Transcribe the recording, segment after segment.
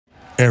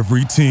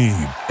Every team,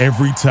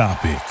 every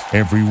topic,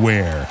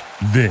 everywhere.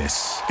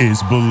 This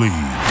is Believe.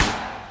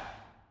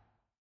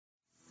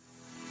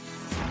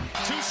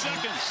 2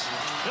 seconds.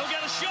 He'll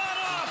get a shot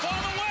off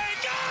on the way.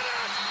 Got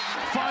it!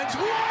 Finds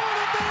one,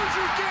 and there's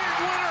your game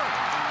winner.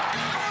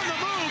 On the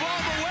move,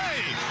 all the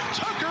way.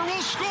 Tucker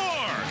will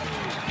score.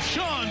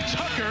 Sean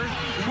Tucker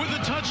with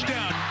a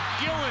touchdown.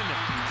 Gillen.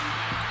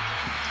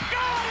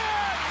 Got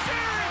it!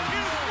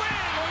 Syracuse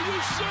win! Are you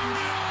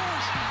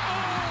serious?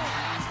 Oh!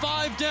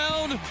 5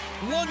 down,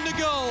 1 to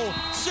go.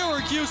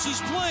 Syracuse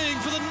is playing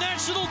for the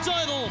national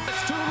title.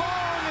 It's too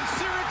long, and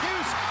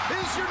Syracuse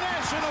is your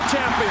national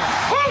champion.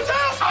 Who's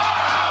out?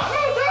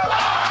 Who's out?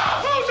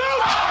 Who's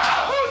out?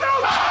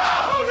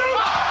 Who's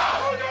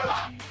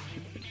out?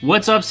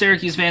 What's up,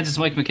 Syracuse fans? It's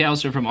Mike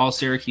McAllister from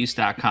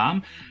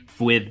allsyracuse.com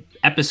with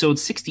episode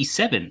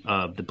 67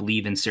 of the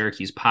Believe in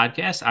Syracuse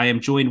podcast. I am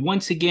joined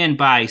once again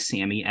by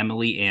Sammy,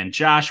 Emily, and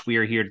Josh. We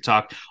are here to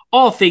talk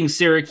all things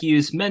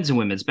Syracuse, men's and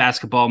women's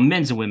basketball,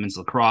 men's and women's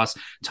lacrosse,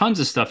 tons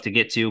of stuff to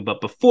get to. But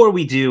before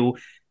we do,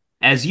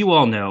 as you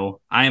all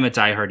know, I am a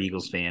diehard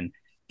Eagles fan,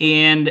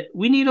 and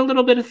we need a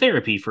little bit of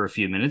therapy for a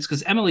few minutes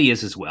because Emily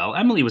is as well.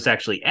 Emily was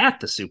actually at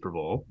the Super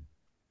Bowl,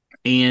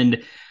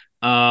 and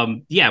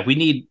we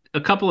need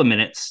a couple of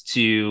minutes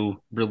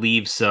to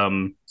relieve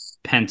some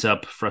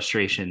pent-up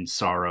frustration,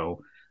 sorrow.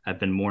 I've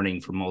been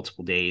mourning for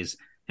multiple days,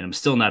 and I'm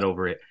still not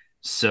over it.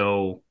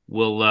 So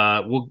we'll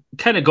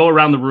kind of go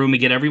around the room and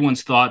get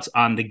everyone's thoughts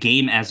on the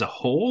game as a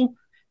whole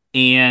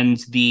and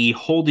the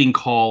holding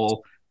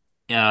call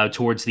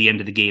towards the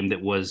end of the game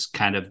that was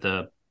kind of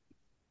the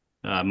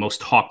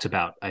most talked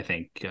about, I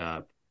think,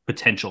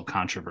 potential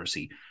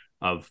controversy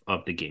of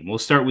the game. We'll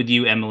start with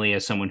you, Emily,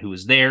 as someone who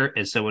was there,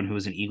 as someone who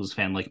is an Eagles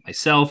fan like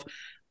myself.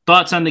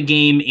 Thoughts on the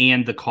game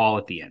and the call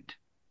at the end?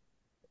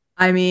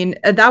 I mean,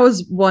 that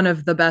was one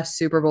of the best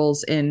Super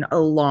Bowls in a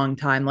long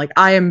time. Like,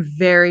 I'm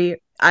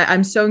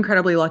so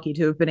incredibly lucky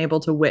to have been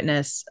able to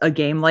witness a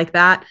game like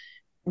that.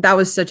 That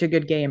was such a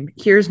good game.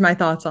 Here's my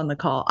thoughts on the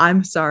call.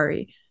 I'm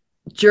sorry.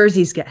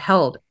 Jerseys get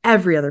held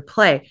every other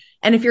play.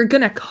 And if you're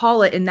going to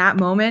call it in that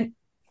moment,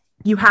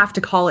 you have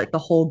to call it the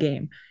whole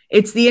game.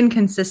 It's the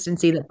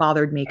inconsistency that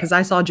bothered me because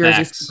I saw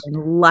jerseys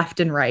flying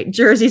left and right.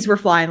 Jerseys were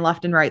flying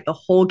left and right the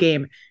whole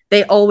game.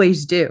 They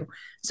always do.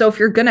 So if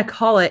you're going to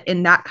call it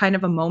in that kind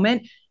of a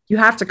moment, you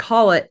have to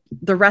call it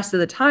the rest of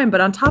the time.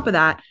 But on top of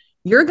that,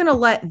 you're going to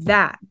let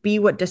that be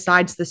what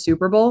decides the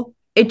Super Bowl.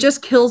 It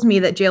just kills me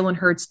that Jalen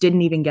Hurts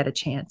didn't even get a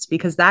chance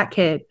because that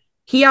kid,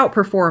 he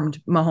outperformed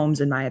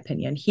Mahomes, in my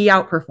opinion. He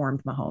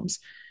outperformed Mahomes.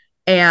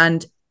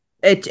 And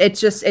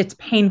it's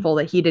painful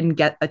that he didn't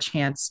get a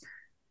chance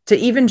to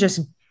even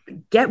just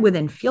get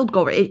within field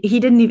goal. He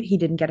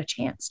didn't get a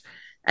chance.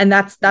 And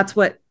that's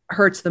what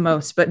hurts the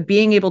most. But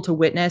being able to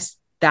witness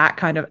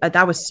that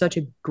was such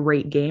a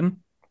great game.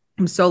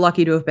 I'm so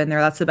lucky to have been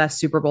there. That's the best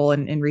Super Bowl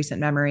in recent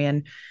memory.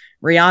 And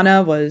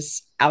Rihanna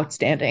was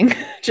outstanding.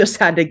 Just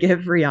had to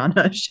give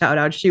Rihanna a shout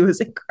out. She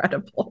was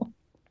incredible.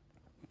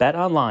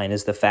 BetOnline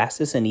is the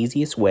fastest and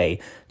easiest way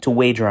to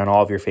wager on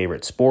all of your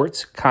favorite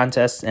sports,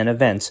 contests, and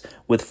events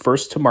with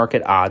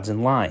first-to-market odds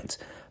and lines.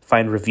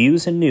 Find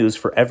reviews and news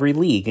for every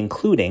league,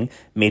 including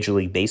Major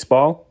League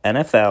Baseball,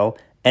 NFL,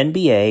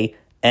 NBA,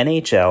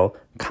 NHL,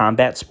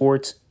 combat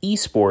sports,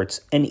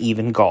 esports, and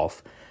even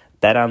golf.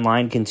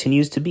 BetOnline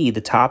continues to be the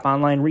top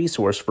online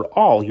resource for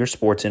all your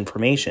sports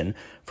information,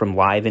 from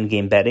live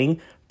in-game betting,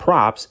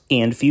 props,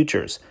 and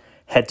futures.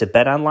 Head to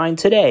BetOnline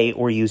today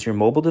or use your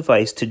mobile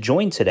device to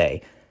join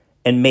today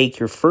and make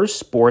your first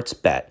sports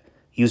bet.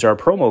 Use our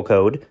promo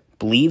code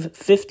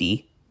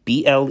BLEAV50,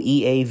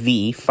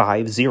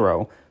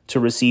 BLEAV50, to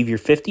receive your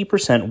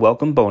 50%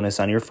 welcome bonus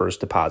on your first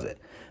deposit.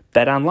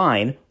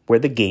 BetOnline, where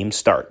the game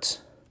starts.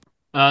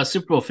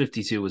 Super Bowl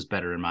 52 was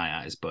better in my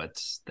eyes,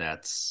 but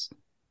that's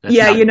those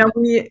are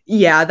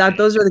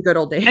the good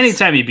old days.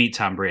 Anytime you beat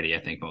Tom Brady, I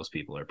think most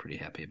people are pretty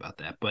happy about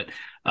that. But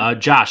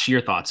Josh,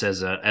 your thoughts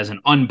as an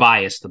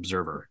unbiased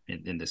observer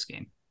in this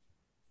game?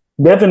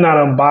 Definitely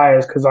not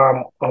unbiased because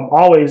I'm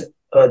always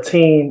a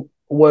team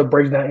what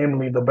breaks down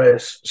Emily the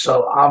best.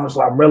 So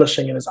obviously I'm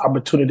relishing in this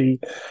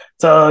opportunity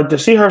to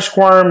see her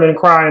squirm and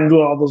cry and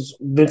do all those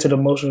vented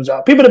emotions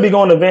out. People that be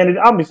going to Vanity,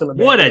 I'll be feeling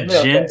bad. What a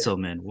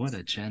gentleman.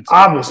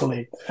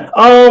 Obviously.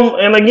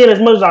 And again, as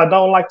much as I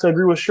don't like to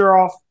agree with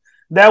Shuroff,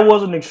 that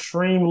was an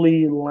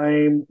extremely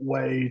lame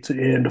way to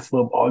end a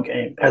football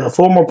game. As a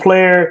former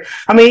player,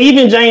 I mean,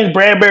 even James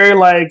Bradbury,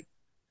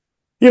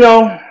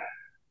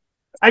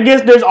 I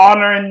guess there's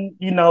honor in,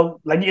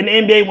 like in the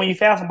NBA, when you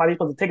foul somebody, you're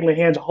supposed to take their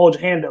hands and hold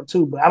your hand up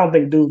too. But I don't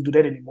think dudes do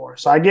that anymore.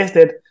 So I guess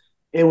that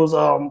it was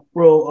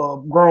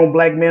real grown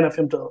black man of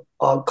him to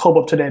cope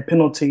up to that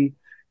penalty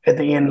at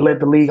the end and let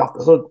the league off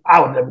the hook. I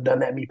would have never done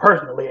that, me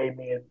personally,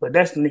 amen. But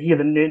that's neither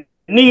here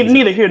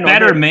nor there.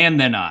 Better man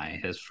than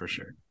I, is for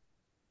sure.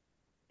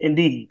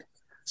 Indeed.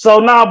 So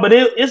but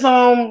it's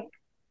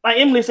like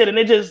Emily said, and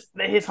it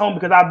hits home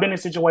because I've been in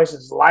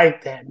situations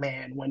like that,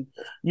 man. When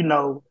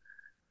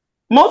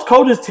most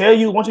coaches tell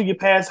you once you get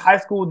past high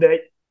school that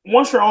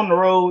once you're on the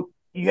road,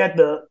 you get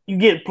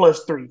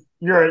 +3.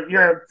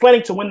 you're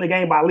planning to win the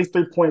game by at least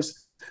 3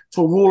 points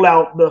to rule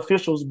out the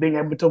officials being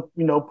able to,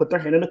 put their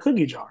hand in the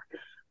cookie jar.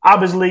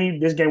 Obviously,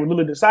 this game was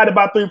literally decided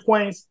by 3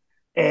 points,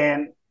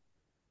 and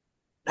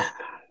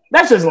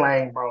that's just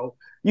lame, bro.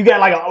 You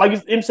got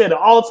like you said, an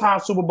all-time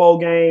Super Bowl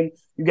game.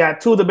 You got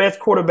two of the best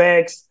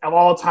quarterbacks of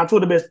all time, two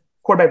of the best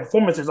quarterback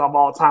performances of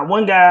all time.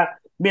 One guy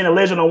being a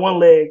legend on one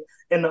leg,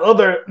 and the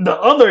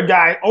other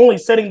guy only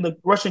setting the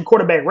rushing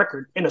quarterback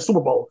record in the Super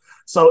Bowl.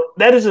 So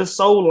that is just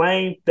so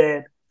lame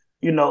that,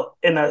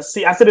 I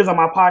said this on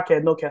my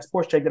podcast, No Cat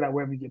Sports, check it out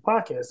wherever you get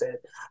podcasts at.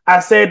 I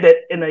said that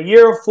in a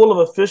year full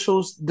of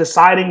officials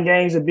deciding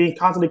games and being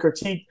constantly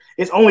critiqued,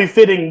 it's only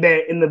fitting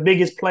that in the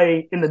biggest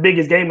play, in the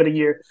biggest game of the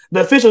year, the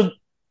officials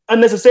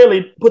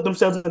unnecessarily put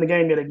themselves in the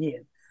game yet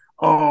again.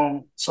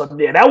 So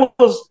yeah, that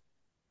was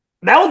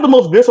the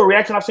most visceral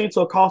reaction I've seen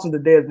to a call since the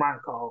Dez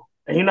Bryant call.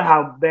 And y'all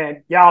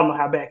know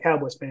how bad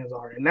Cowboys fans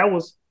are. And that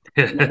was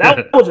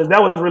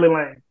really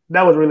lame.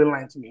 That was really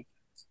lame to me.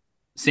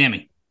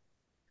 Sammy.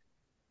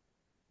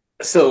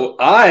 So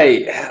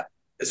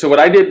what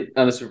I did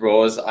on the Super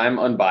Bowl is I'm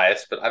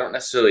unbiased, but I don't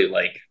necessarily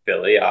like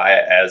Philly.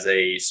 As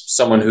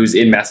someone who's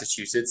in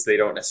Massachusetts, they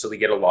don't necessarily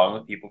get along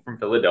with people from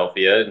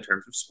Philadelphia in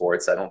terms of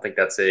sports. I don't think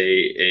that's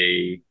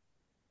a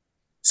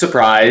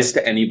surprise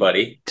to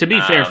anybody. To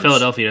be fair,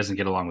 Philadelphia doesn't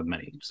get along with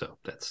many, so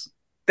that's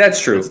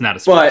true. It's not a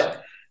surprise.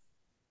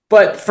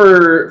 But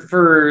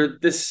for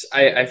this,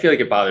 I feel like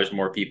it bothers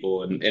more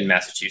people in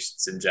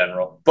Massachusetts in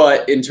general.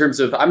 But in terms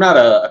of, I'm not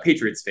a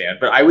Patriots fan,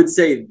 but I would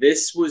say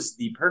this was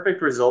the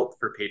perfect result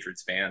for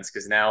Patriots fans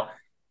because now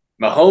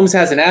Mahomes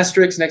has an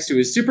asterisk next to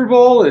his Super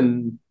Bowl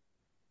and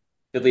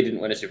Philly didn't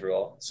win a Super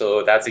Bowl.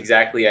 So that's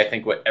exactly, I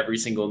think, what every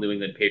single New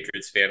England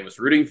Patriots fan was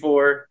rooting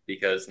for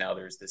because now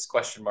there's this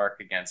question mark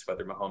against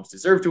whether Mahomes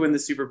deserved to win the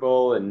Super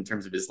Bowl and in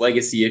terms of his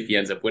legacy, if he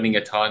ends up winning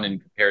a ton in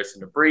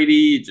comparison to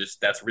Brady, just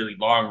that's really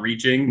long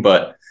reaching,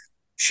 but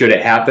should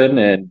it happen?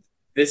 And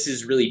this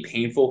is really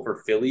painful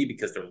for Philly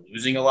because they're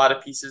losing a lot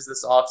of pieces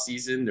this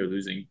offseason. They're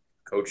losing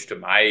coach to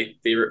my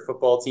favorite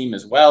football team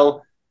as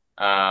well.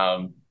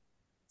 The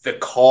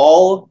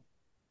call,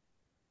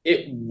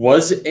 it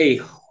was a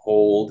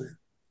hold.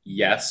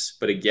 Yes,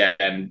 but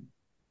again,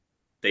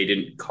 they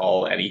didn't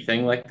call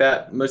anything like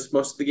that most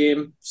of the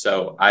game.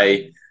 So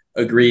I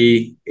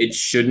agree it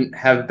shouldn't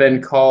have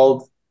been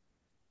called,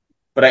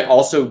 but I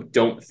also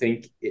don't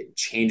think it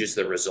changes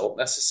the result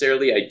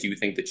necessarily. I do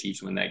think the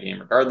Chiefs win that game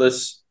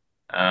regardless.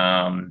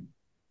 Yeah,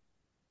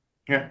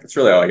 that's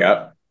really all I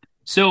got.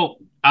 So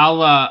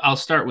I'll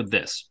start with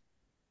this.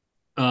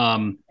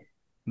 I'll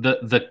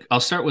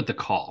start with the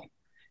call.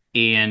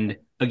 And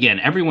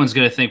again, everyone's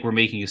going to think we're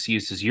making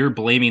excuses. You're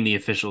blaming the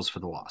officials for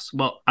the loss.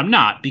 Well, I'm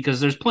not, because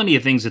there's plenty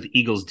of things that the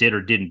Eagles did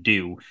or didn't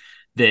do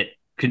that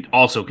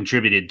also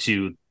contributed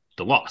to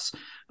the loss.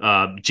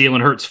 Jalen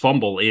Hurts'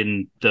 fumble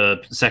in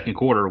the second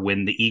quarter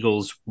when the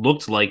Eagles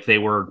looked like they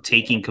were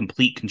taking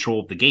complete control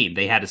of the game.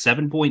 They had a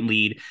 7-point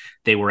lead.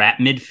 They were at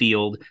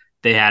midfield.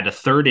 They had a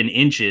 3rd and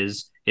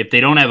inches. If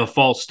they don't have a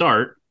false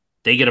start,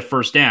 they get a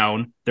first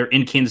down. They're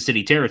in Kansas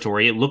City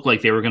territory. It looked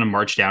like they were going to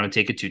march down and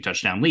take a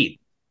 2-touchdown lead.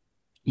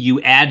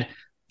 You add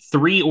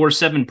 3 or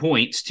 7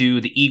 points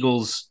to the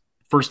Eagles'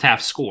 first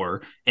half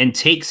score and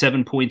take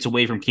 7 points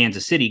away from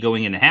Kansas City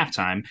going into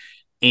halftime,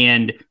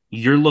 and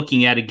you're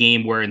looking at a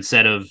game where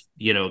instead of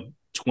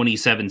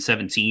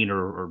 27-17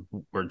 or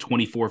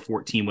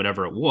 24-14,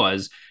 whatever it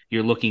was,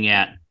 you're looking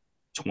at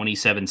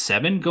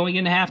 27-7 going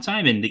into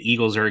halftime, and the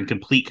Eagles are in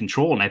complete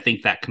control. And I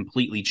think that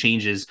completely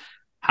changes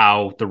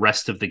how the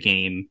rest of the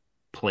game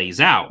plays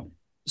out.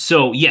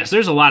 So, yes,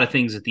 there's a lot of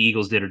things that the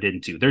Eagles did or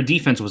didn't do. Their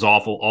defense was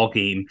awful all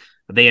game.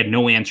 They had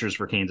no answers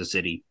for Kansas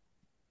City.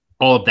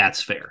 All of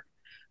that's fair.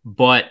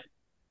 But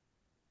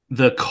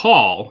the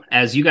call,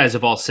 as you guys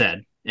have all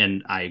said,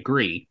 and I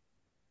agree,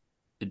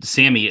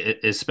 Sammy,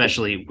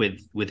 especially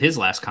with his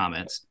last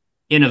comments,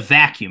 in a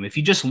vacuum, if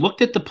you just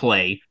looked at the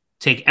play,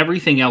 take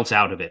everything else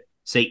out of it,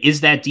 say,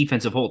 is that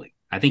defensive holding?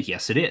 I think,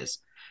 yes, it is.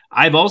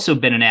 I've also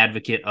been an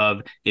advocate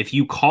of if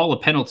you call a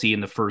penalty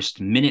in the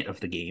first minute of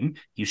the game,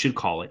 you should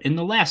call it in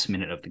the last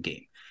minute of the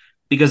game,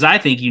 because I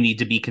think you need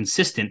to be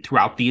consistent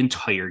throughout the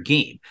entire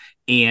game.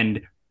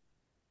 And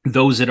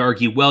those that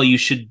argue, well, you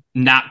should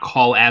not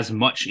call as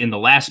much in the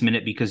last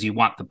minute because you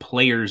want the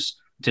players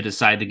to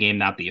decide the game,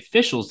 not the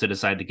officials to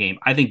decide the game.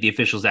 I think the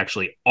officials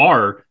actually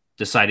are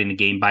deciding the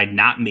game by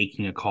not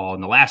making a call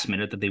in the last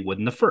minute that they would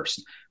in the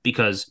first,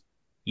 because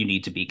you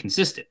need to be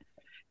consistent.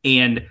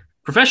 And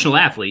professional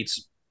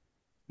athletes,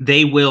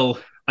 they will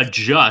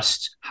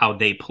adjust how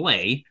they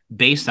play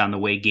based on the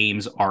way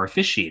games are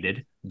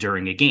officiated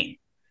during a game.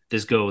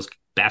 This goes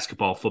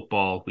basketball,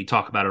 football. We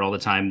talk about it all the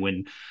time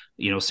when,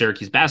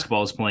 Syracuse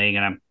basketball is playing,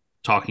 and I'm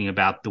talking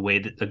about the way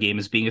that the game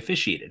is being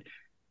officiated.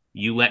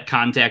 You let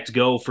contact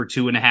go for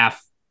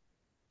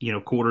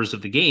 2.5, quarters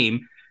of the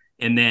game,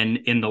 and then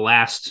in the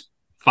last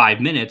 5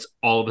 minutes,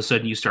 all of a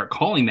sudden you start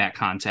calling that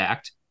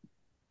contact.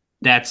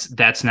 That's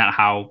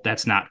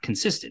not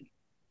consistent.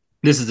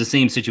 This is the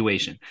same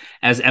situation.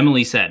 As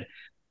Emily said,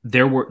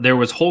 there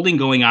was holding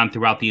going on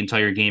throughout the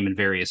entire game in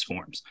various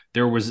forms.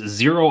 There was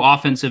 0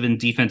 offensive and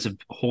defensive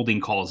holding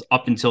calls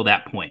up until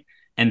that point,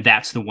 and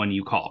that's the one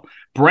you call.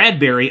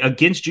 Bradbury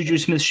against Juju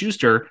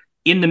Smith-Schuster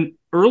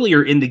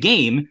earlier in the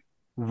game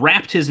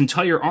wrapped his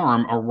entire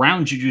arm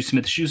around Juju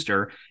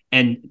Smith-Schuster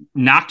and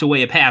knocked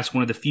away a pass,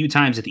 one of the few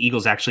times that the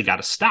Eagles actually got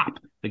a stop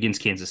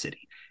against Kansas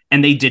City,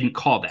 and they didn't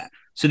call that.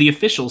 So the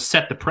officials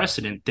set the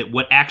precedent that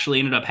what actually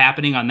ended up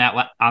happening on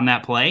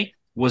that play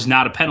was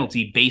not a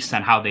penalty based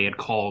on how they had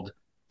called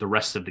the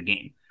rest of the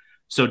game.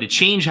 So to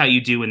change how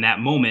you do in that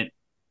moment,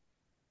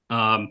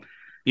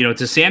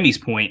 to Sammy's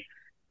point,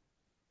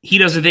 he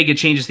doesn't think it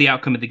changes the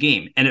outcome of the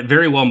game, and it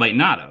very well might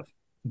not have.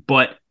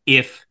 But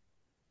if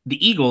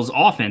the Eagles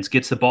offense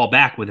gets the ball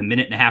back with 1.5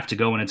 minutes to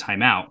go in a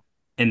timeout,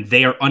 and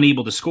they are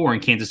unable to score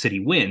and Kansas City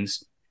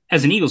wins,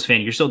 as an Eagles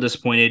fan, you're still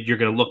disappointed. You're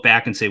going to look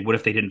back and say, what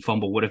if they didn't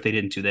fumble? What if they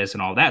didn't do this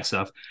and all that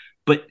stuff?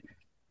 But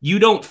you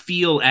don't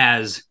feel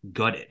as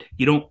gutted.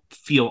 You don't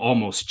feel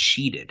almost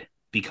cheated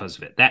because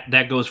of it.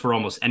 That goes for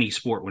almost any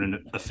sport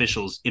when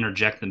officials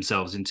interject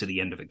themselves into the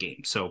end of a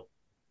game. So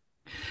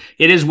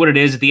it is what it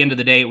is. At the end of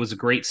the day, it was a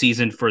great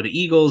season for the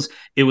Eagles.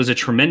 It was a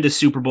tremendous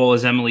Super Bowl,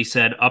 as Emily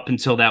said, up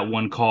until that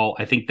one call.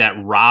 I think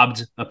that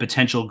robbed a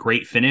potential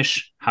great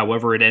finish,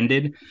 however it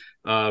ended.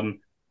 But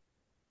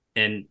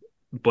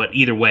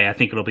either way, I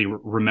think it'll be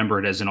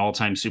remembered as an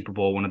all-time Super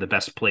Bowl, one of the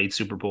best played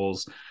Super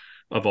Bowls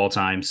of all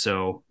time.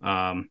 So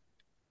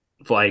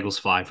fly Eagles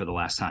fly for the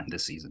last time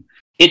this season.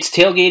 It's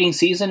tailgating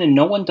season, and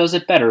no one does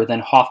it better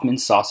than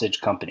Hoffman's Sausage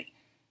Company.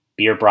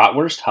 Beer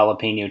bratwurst,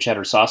 jalapeno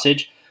cheddar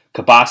sausage,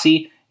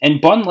 kielbasa, and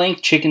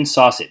bun-length chicken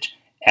sausage.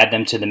 Add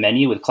them to the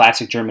menu with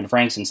classic German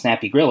Franks and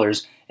snappy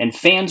grillers, and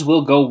fans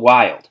will go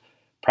wild.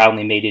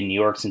 Proudly made in New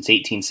York since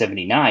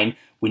 1879,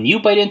 when you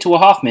bite into a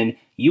Hoffman,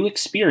 you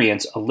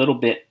experience a little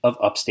bit of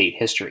upstate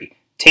history.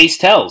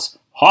 Taste tells.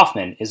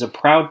 Hoffman is a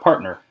proud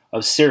partner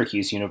of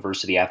Syracuse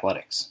University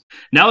Athletics.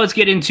 Now let's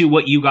get into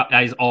what you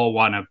guys all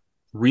want to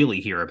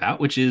really hear about,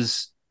 which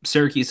is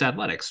Syracuse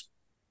Athletics.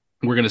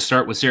 We're going to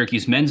start with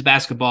Syracuse men's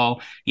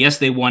basketball. Yes,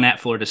 they won at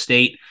Florida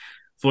State.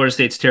 Florida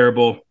State's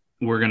terrible.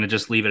 We're going to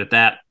just leave it at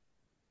that.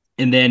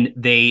 And then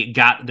they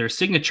got their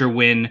signature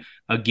win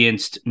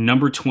against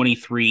number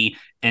 23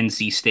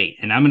 NC State.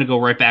 And I'm going to go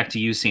right back to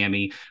you,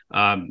 Sammy.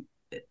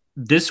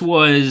 This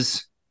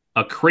was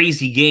a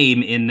crazy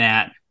game in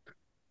that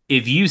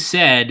if you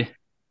said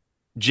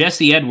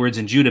Jesse Edwards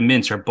and Judah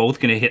Mintz are both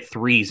going to hit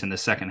threes in the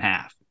second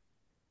half,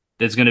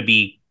 that's going to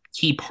be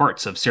key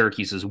parts of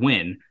Syracuse's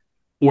win,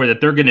 or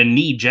that they're going to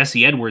need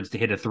Jesse Edwards to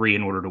hit a three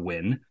in order to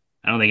win.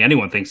 I don't think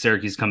anyone thinks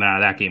Syracuse is coming out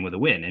of that game with a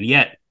win. And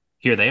yet,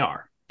 here they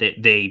are.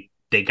 They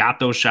got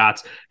those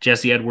shots.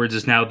 Jesse Edwards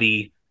is now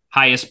the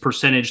highest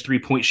percentage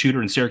three-point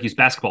shooter in Syracuse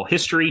basketball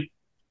history.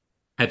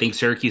 I think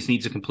Syracuse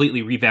needs to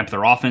completely revamp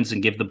their offense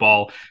and give the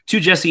ball to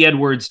Jesse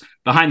Edwards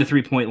behind the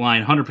three-point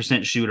line,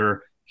 100%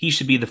 shooter. He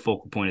should be the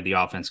focal point of the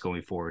offense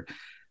going forward.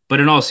 But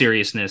in all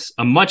seriousness,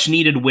 a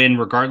much-needed win,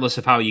 regardless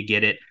of how you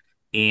get it,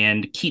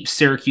 and keep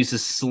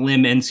Syracuse's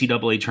slim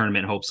NCAA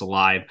tournament hopes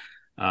alive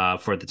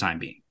for the time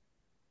being.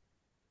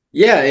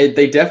 Yeah,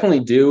 they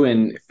definitely do,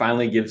 and it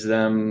finally gives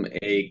them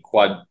a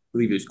quad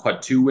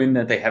 2 win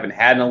that they haven't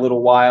had in a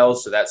little while,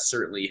 so that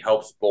certainly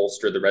helps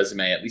bolster the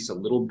resume at least a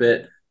little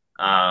bit.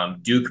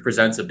 Duke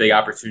presents a big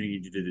opportunity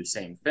to do the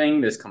same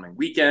thing this coming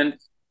weekend,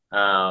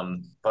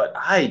 but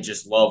I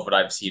just love what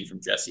I've seen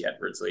from Jesse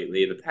Edwards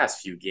lately. The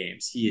past few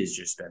games, he has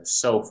just been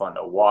so fun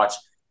to watch,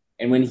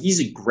 and when he's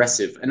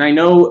aggressive, and I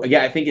know,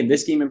 I think in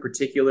this game in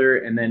particular,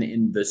 and then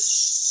in the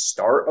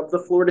start of the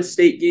Florida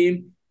State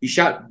game, he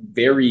shot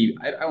very,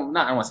 I don't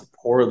want to say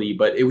poorly,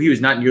 but he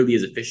was not nearly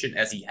as efficient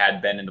as he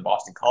had been in the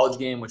Boston College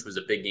game, which was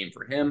a big game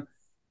for him.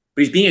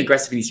 But he's being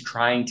aggressive and he's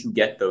trying to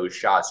get those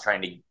shots,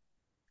 trying to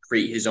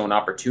create his own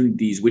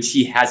opportunities, which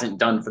he hasn't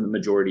done for the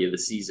majority of the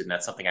season.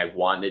 That's something I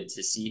wanted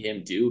to see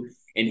him do.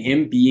 And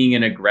him being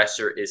an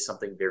aggressor is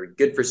something very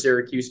good for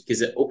Syracuse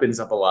because it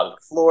opens up a lot of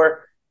the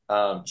floor.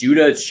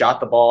 Judah shot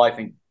the ball, I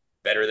think,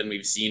 better than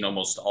we've seen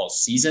almost all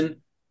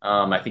season.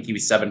 I think he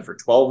was 7 for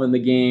 12 in the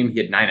game. He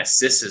had 9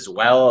 assists as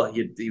well.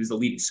 He was the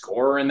leading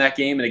scorer in that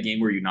game, in a game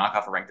where you knock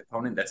off a ranked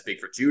opponent. That's big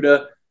for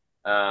Judah.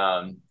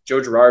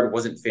 Joe Girard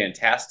wasn't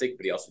fantastic,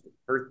 but he also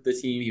hurt the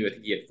team.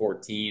 He had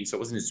 14, so it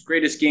wasn't his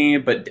greatest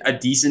game, but a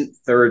decent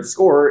third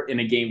scorer in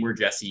a game where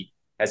Jesse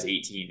has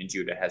 18 and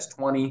Judah has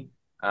 20.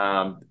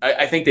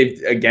 I think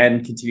they've,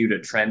 again, continued a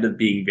trend of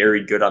being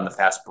very good on the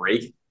fast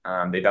break.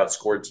 They've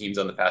outscored teams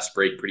on the fast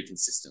break pretty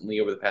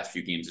consistently over the past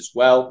few games as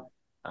well.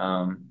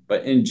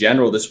 But in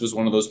general, this was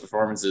one of those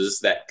performances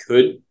that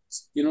could,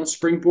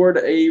 springboard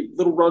a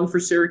little run for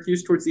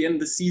Syracuse towards the end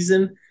of the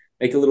season,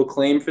 make a little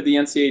claim for the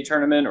NCAA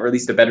tournament, or at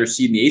least a better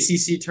seed in the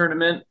ACC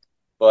tournament.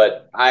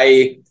 But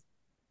I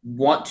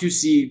want to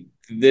see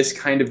this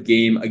kind of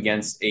game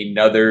against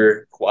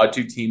another quad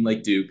 2 team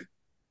like Duke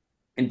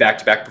in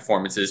back-to-back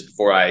performances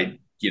before I,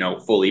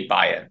 fully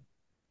buy it.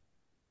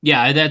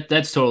 Yeah,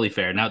 that's totally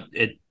fair. Now,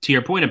 to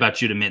your point about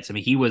Judah Mintz, I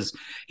mean, he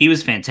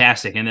was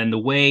fantastic, and then the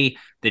way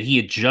that he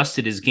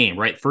adjusted his game,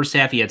 right? First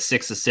half, he had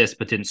 6 assists,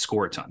 but didn't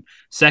score a ton.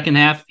 Second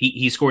half,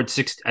 he scored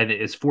 6. I think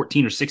it's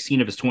 14 or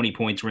 16 of his 20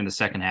 points were in the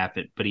second half,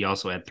 but he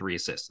also had 3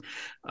 assists.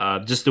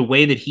 Just the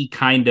way that he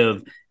kind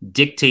of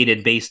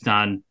dictated based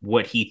on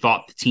what he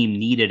thought the team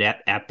needed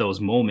at those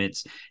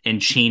moments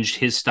and changed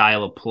his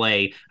style of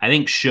play, I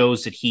think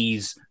shows that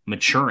he's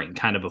maturing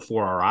kind of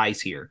before our eyes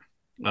here.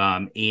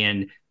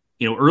 And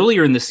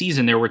earlier in the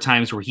season, there were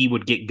times where he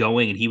would get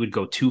going and he would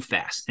go too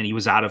fast and he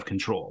was out of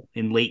control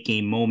in late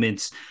game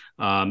moments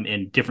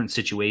and different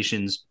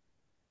situations.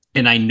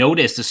 And I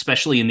noticed,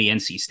 especially in the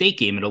NC State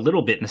game and a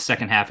little bit in the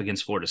second half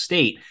against Florida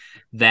State,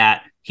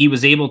 that he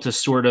was able to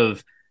sort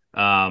of,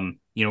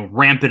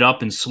 ramp it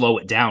up and slow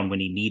it down when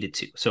he needed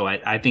to. So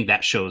I think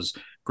that shows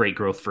great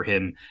growth for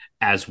him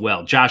as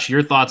well. Josh,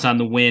 your thoughts on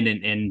the win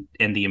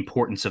and the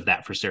importance of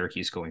that for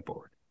Syracuse going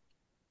forward?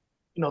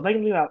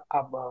 Thankfully,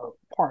 I've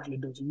partially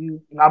due to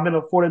you. I've been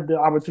afforded the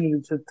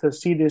opportunity to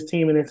see this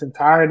team in its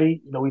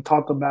entirety. We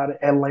talked about it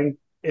at length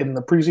in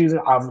the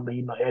preseason.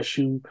 Obviously,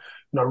 SU,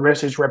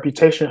 rests its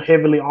reputation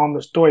heavily on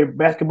the Story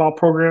basketball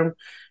program.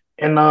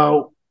 And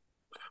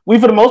we,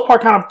 for the most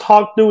part, kind of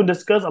talked through and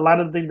discussed a lot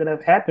of the things that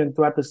have happened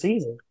throughout the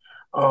season.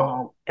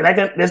 And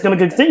that's going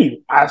to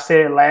continue. I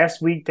said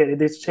last week that if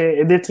this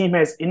team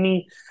has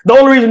the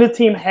only reason this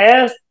team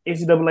has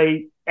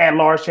NCAA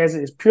at-large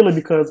chances is purely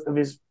because of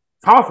its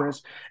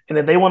conference, and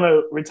if they want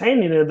to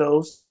retain any of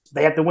those,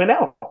 they have to win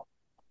out.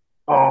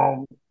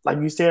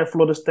 Like you said,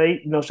 Florida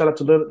State, shout out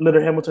to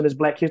Little Hamilton, it's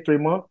Black History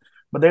Month,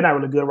 but they're not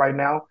really good right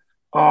now.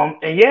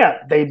 And yeah,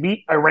 they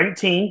beat a ranked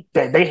team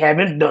that they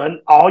haven't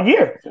done all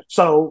year.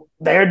 So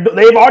they've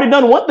already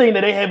done one thing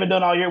that they haven't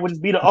done all year, which is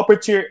beat an upper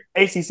tier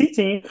ACC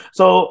team.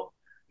 So,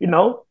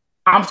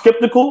 I'm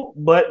skeptical,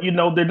 but they're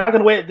not going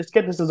to wait. The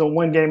skepticism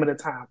one game at a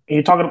time. And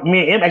you're talking, me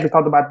and Em actually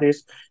talked about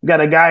this. You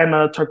got a guy in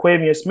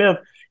Terquavian Smith.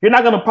 You're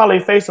not going to probably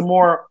face a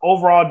more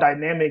overall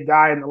dynamic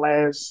guy in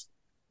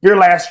your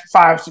last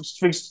five,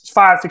 six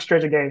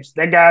stretch of games.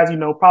 That guy's,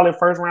 probably a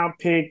first round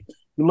pick.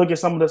 You look at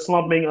some of the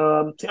slumping.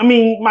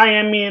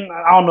 Miami, and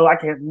I don't know. I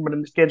can't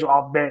remember the schedule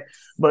off that,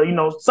 but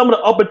some of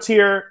the upper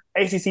tier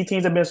ACC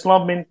teams have been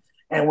slumping.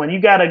 And when you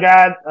got a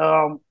guy,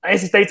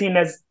 NC State team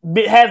has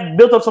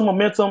built up some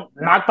momentum,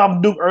 knocked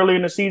off Duke earlier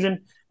in the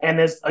season, and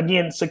has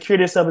again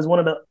secured itself as one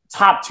of the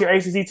top tier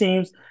ACC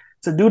teams.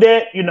 To do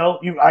that,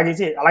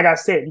 like I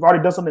said, you've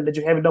already done something that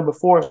you haven't done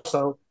before.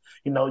 So,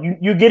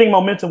 you're getting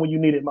momentum when you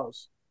need it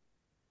most.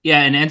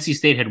 Yeah, and NC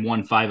State had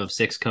won 5 of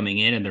 6 coming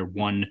in, and their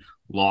one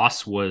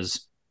loss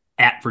was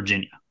at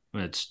Virginia.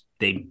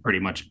 They pretty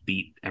much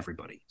beat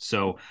everybody.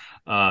 So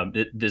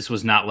this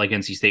was not like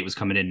NC State was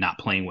coming in not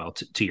playing well,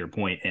 to your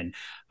point. And,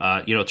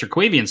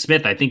 Terquavian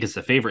Smith, I think, is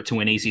the favorite to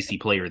win ACC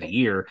Player of the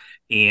Year.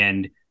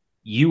 And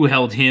you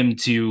held him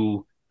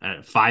to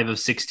 5 of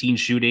 16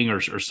 shooting or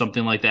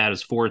something like that. It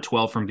was 4 of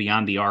 12 from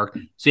beyond the arc.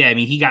 So, yeah, I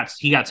mean, he got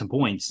some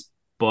points,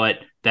 but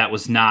that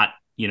was not,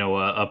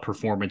 a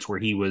performance where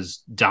he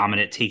was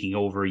dominant, taking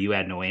over. You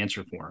had no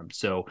answer for him.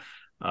 So,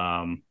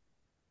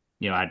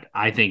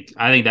 I think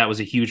that was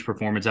a huge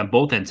performance on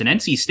both ends. And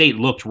NC State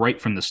looked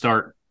right from the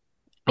start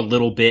a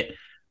little bit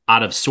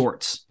out of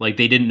sorts, like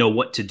they didn't know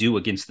what to do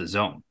against the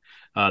zone.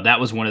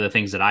 That was one of the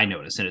things that I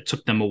noticed, and it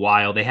took them a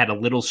while. They had a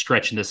little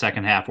stretch in the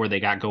second half where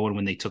they got going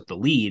when they took the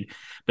lead,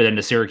 but then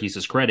to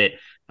Syracuse's credit,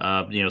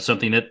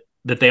 something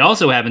that they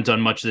also haven't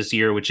done much this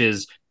year, which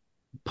is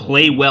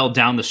play well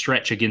down the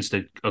stretch against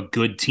a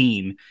good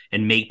team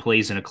and make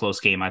plays in a close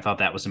game. I thought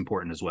that was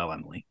important as well,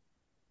 Emily.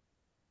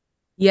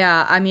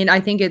 Yeah, I mean, I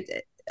think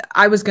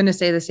I was going to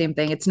say the same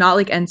thing. It's not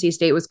like NC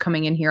State was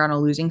coming in here on a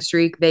losing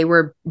streak. They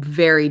were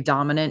very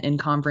dominant in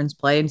conference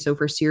play. And so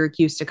for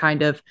Syracuse to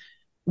kind of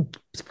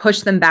push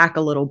them back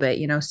a little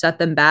bit, set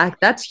them back,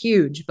 that's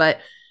huge. But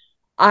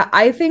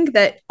I think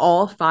that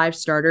all 5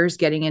 starters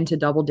getting into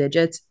double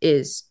digits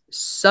is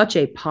such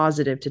a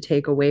positive to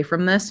take away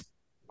from this,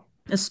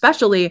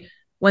 especially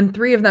when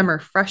 3 of them are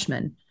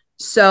freshmen.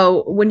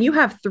 So when you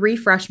have 3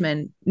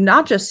 freshmen,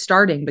 not just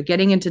starting, but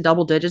getting into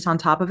double digits on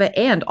top of it,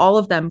 and all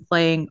of them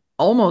playing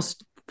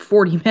almost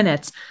 40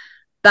 minutes,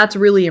 that's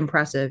really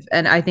impressive.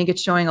 And I think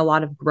it's showing a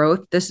lot of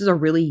growth. This is a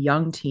really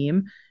young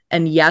team.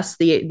 And yes,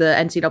 the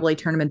NCAA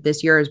tournament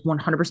this year is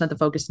 100% the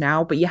focus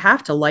now, but you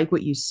have to like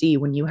what you see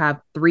when you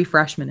have 3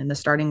 freshmen in the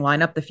starting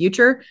lineup. The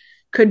future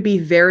could be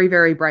very,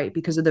 very bright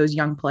because of those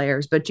young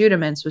players. But Judah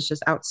Mintz was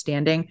just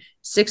outstanding.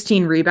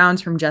 16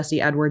 rebounds from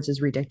Jesse Edwards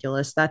is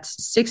ridiculous.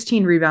 That's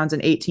 16 rebounds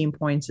and 18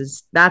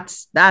 points.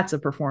 That's a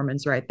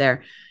performance right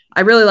there.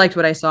 I really liked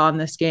what I saw in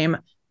this game.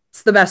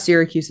 It's the best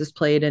Syracuse has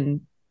played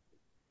in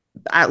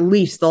at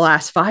least the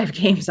last 5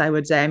 games, I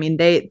would say. I mean,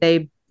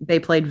 they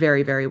played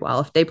very, very well.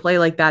 If they play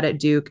like that at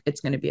Duke,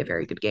 it's going to be a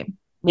very good game.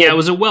 Yeah, it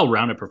was a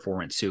well-rounded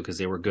performance too because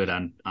they were good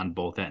on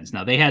both ends.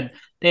 Now they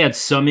had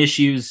some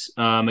issues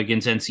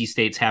against NC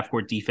State's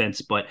half-court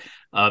defense, but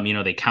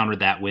they countered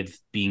that with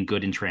being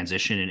good in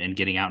transition and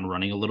getting out and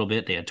running a little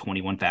bit. They had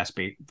 21 fast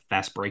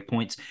break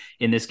points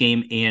in this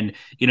game, and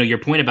your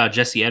point about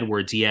Jesse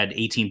Edwards, he had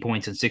 18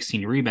 points and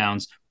 16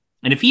 rebounds.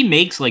 And if he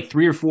makes like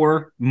 3 or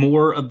 4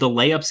 more of the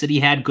layups that he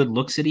had, good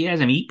looks that he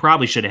has, I mean, he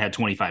probably should have had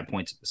 25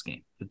 points in this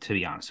game, to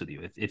be honest with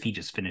you, if he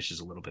just finishes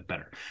a little bit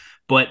better.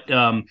 But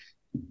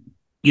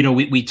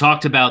we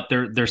talked about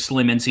their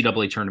slim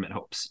NCAA tournament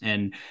hopes,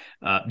 and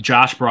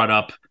Josh brought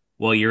up,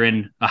 well, you're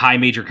in a high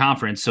major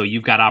conference, so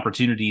you've got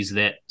opportunities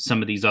that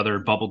some of these other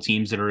bubble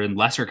teams that are in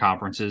lesser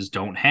conferences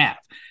don't have.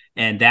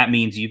 And that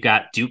means you've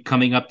got Duke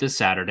coming up this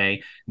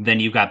Saturday.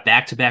 Then you've got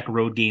back-to-back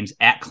road games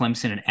at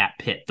Clemson and at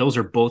Pitt. Those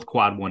are both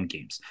quad 1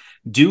 games.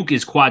 Duke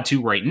is quad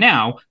 2 right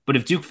now, but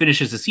if Duke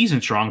finishes the season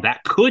strong,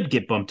 that could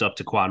get bumped up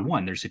to quad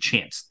 1. There's a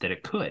chance that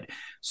it could.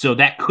 So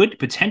that could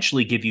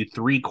potentially give you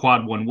 3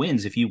 quad 1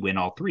 wins if you win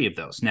all 3 of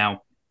those.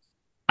 Now,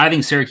 I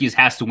think Syracuse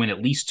has to win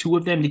at least 2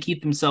 of them to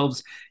keep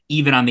themselves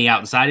even on the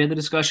outside of the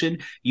discussion.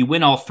 You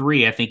win all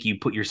 3, I think you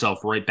put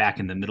yourself right back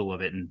in the middle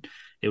of it, and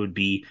it would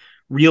be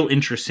real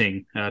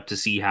interesting to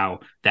see how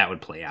that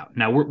would play out.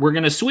 Now, we're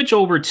going to switch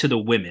over to the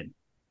women,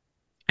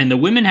 and the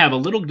women have a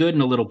little good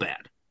and a little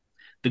bad.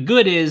 The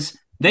good is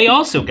they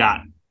also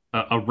got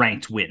a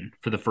ranked win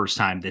for the first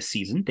time this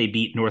season. They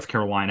beat North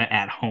Carolina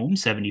at home,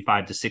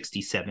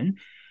 75-67.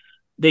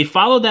 They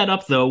followed that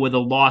up, though, with a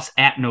loss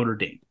at Notre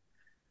Dame.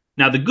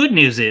 Now, the good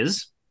news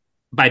is,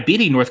 by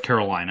beating North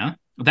Carolina,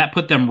 that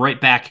put them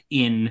right back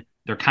in,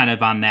 they're kind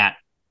of on that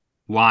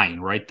line,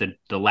 right?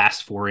 The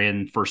last 4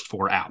 in, first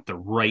 4 out. They're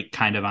right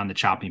kind of on the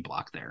chopping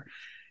block there.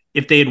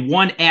 If they had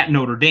won at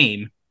Notre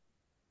Dame,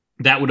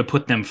 that would have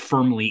put them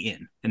firmly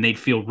in, and they'd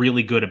feel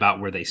really good about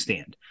where they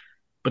stand.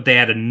 But they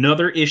had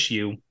another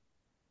issue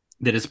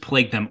that has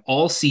plagued them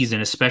all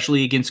season,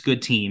 especially against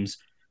good teams,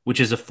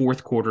 which is a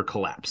fourth quarter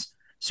collapse.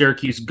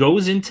 Syracuse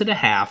goes into the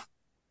half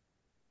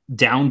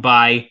down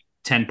by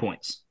 10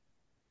 points.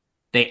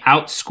 They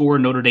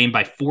outscore Notre Dame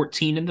by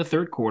 14 in the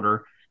third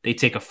quarter. They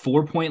take a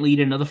 4-point lead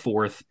into the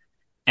fourth,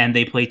 and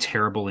they play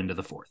terrible in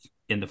the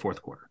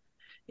fourth quarter.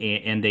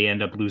 And they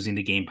end up losing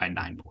the game by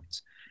 9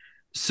 points.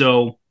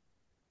 So,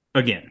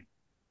 again,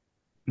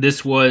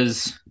 this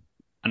was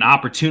an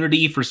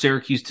opportunity for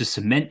Syracuse to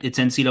cement its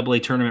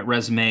NCAA tournament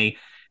resume,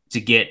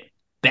 to get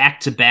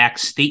back-to-back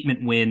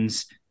statement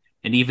wins.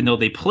 And even though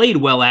they played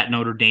well at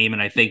Notre Dame,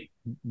 and I think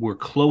were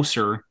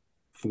closer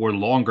for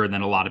longer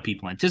than a lot of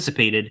people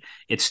anticipated,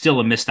 it's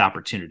still a missed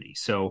opportunity.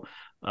 So,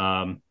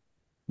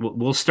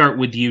 we'll start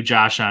with you,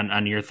 Josh,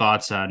 on your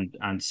thoughts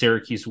on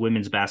Syracuse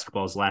women's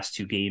basketball's last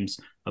 2 games,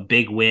 a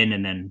big win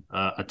and then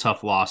a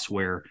tough loss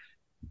where,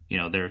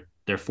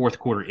 their fourth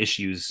quarter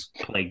issues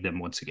plagued them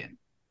once again.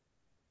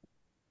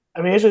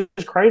 I mean, it's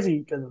just crazy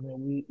because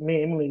me and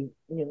Emily,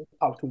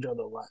 talk to each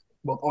other a lot,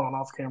 both on and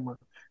off camera.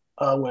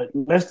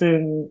 Less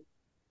than,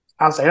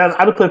 I'll say,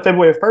 I put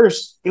February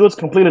 1st, it was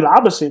completely the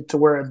opposite, to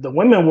where the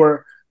women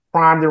were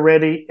primed and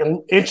ready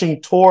and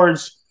inching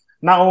towards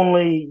not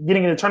only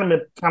getting in the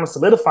tournament, kind of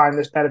solidifying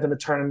their status in the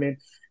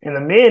tournament, and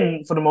the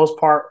men, for the most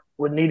part,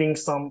 were needing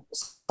some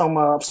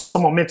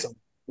momentum,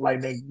 like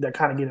they're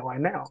kind of getting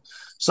right now.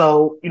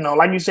 So,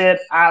 like you said,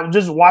 I'm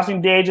just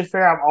watching DeAsia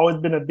Fair. I've always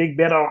been a big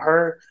bet on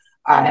her.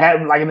 I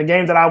have, like, in the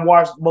games that I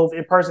watched, both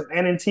in person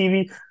and in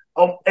TV,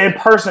 in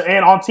person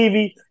and on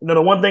TV.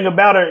 The one thing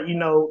about her,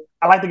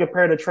 I like to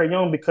compare her to Trae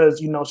Young because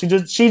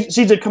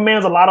she just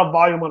commands a lot of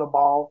volume on the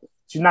ball.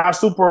 She's not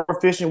super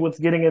efficient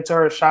with getting into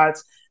her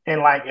shots.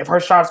 And, like, if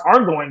her shots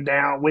are going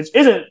down, which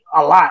isn't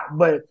a lot,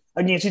 but,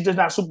 again, she's just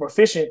not super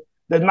efficient,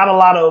 there's not a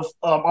lot of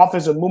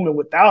offensive movement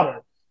without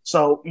her.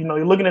 So,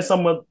 you're looking at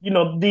some of,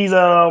 these,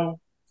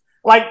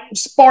 like,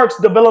 sparks,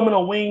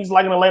 developmental wings,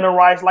 like an Elena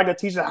Rice, like a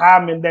Tisha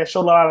Hyman, that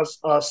showed a lot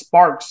of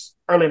sparks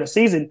early in the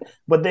season,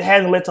 but they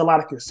hasn't led to a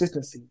lot of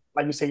consistency.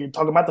 Like you said, you're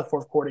talking about the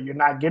fourth quarter. You're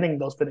not getting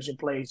those finishing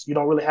plays. You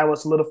don't really have a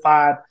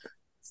solidified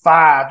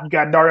 5. You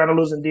got Dariana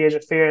Lewis and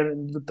DeAsia Fair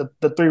and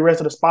the 3 rest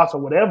of the spots or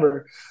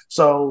whatever.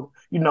 So,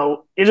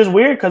 it's just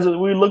weird because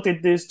we looked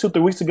at this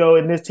 2-3 weeks ago,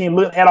 and this team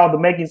had all the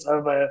makings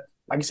of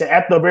like you said,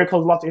 after a very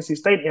close loss to NC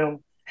State,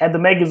 had the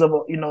makings of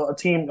a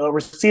team, a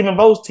receiving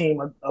votes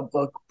team,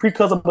 a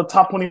precursor of a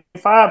top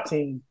 25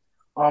 team.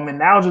 And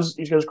now it's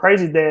just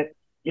crazy that,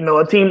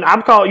 a team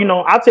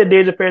I'd say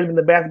DeAsia Fair has been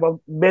the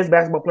best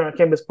basketball player on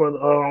campus for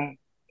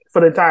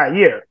the entire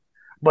year.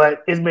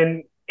 But it's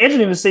been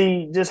interesting to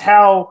see just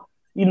how,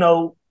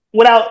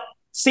 without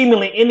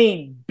seemingly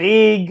any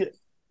big,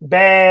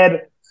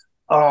 bad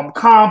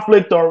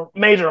conflict or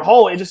major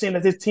hole, it just seems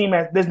that this team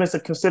there's been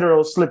some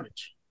considerable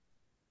slippage.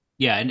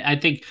 Yeah, and I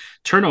think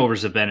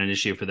turnovers have been an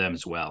issue for them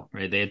as well,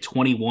 right? They had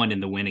 21 in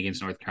the win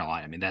against North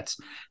Carolina. I mean, that's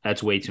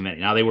way too many.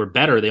 Now, they were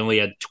better. They only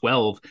had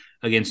 12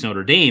 against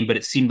Notre Dame, but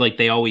it seemed like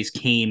they always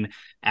came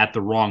at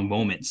the wrong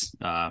moments,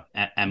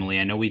 Emily.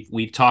 I know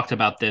we've talked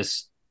about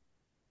this,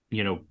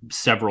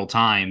 several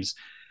times,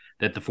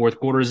 that the fourth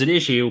quarter is an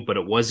issue, but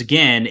it was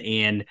again.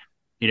 And,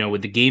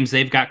 with the games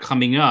they've got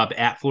coming up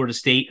at Florida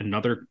State,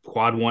 another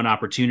quad one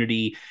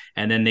opportunity.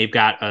 And then they've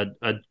got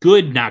a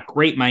good, not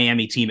great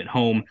Miami team at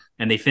home,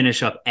 and they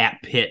finish up at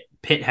Pitt.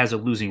 Pitt has a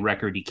losing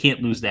record. You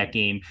can't lose that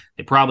game.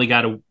 They probably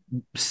got to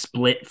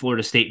split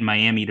Florida State and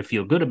Miami to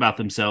feel good about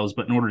themselves.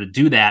 But in order to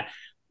do that,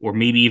 or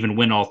maybe even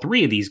win all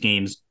three of these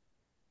games,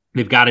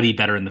 they've got to be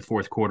better in the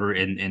fourth quarter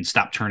and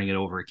stop turning it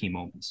over at key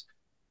moments.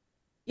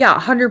 Yeah,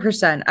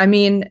 100%. I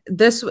mean,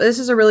 this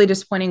is a really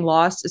disappointing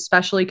loss,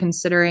 especially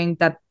considering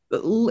that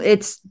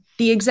it's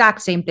the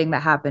exact same thing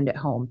that happened at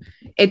home.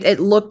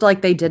 It looked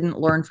like they didn't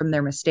learn from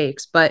their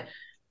mistakes, but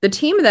the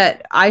team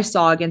that I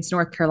saw against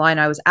North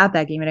Carolina, I was at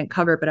that game. I didn't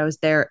cover it, but I was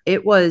there.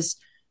 That's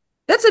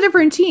a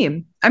different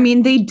team. I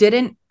mean, they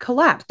didn't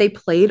collapse. They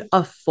played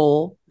a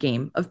full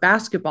game of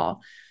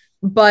basketball.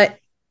 But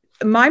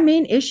my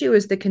main issue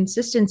is the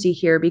consistency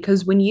here,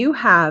 because when you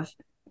have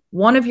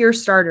one of your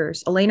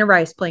starters, Elena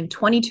Rice, playing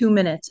 22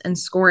 minutes and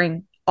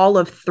scoring all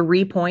of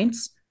 3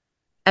 points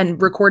and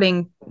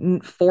recording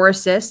 4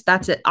 assists,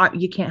 that's it.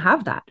 You can't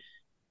have that.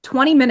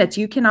 20 minutes,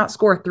 you cannot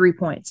score 3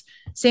 points.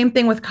 Same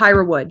thing with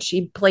Kyra Wood.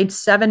 She played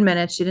 7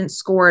 minutes. She didn't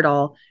score at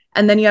all.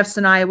 And then you have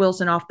Sanaya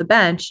Wilson off the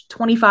bench,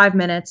 25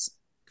 minutes,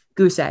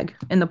 goose egg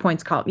in the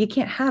points column. You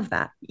can't have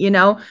that,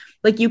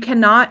 Like, you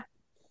cannot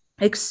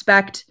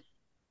expect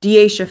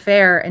Deaisha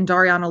Fair and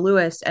Dariana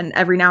Lewis and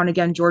every now and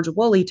again Georgia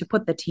Woolley to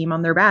put the team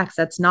on their backs.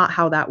 That's not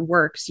how that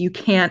works. You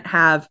can't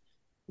have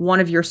one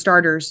of your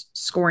starters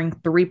scoring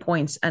 3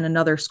 points and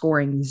another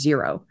scoring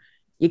 0.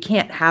 You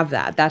can't have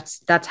that.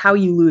 That's how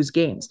you lose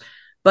games.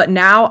 But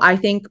now I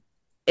think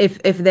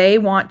if they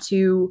want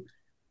to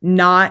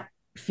not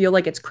feel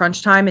like it's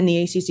crunch time in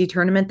the ACC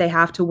tournament, they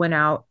have to win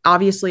out.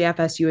 Obviously,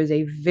 FSU is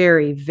a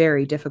very,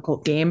 very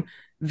difficult game.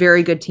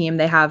 Very good team.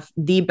 They have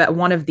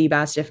one of the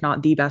best, if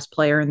not the best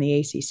player in the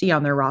ACC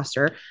on their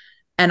roster.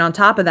 And on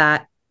top of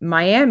that,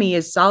 Miami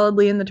is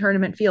solidly in the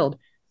tournament field.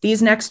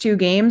 These next 2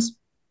 games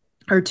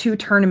are 2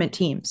 tournament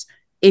teams.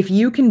 If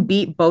you can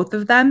beat both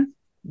of them,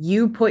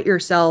 you put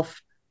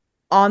yourself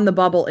on the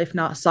bubble, if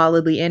not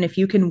solidly in. If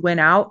you can win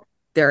out,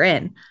 they're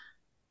in.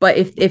 But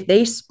if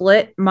they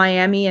split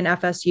Miami and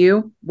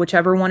FSU,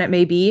 whichever one it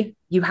may be,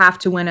 you have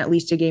to win at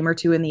least a game or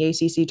 2 in the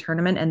ACC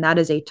tournament. And that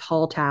is a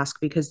tall task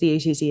because the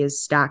ACC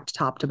is stacked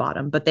top to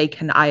bottom. But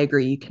I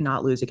agree, you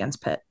cannot lose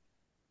against Pitt.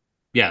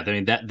 Yeah, I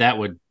mean,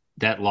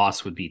 that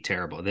loss would be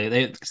terrible.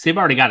 They've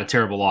already got a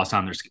terrible loss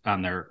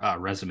on their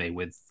resume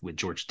with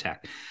Georgia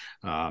Tech.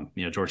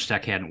 Georgia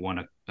Tech hadn't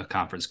won a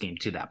conference game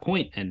to that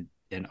point and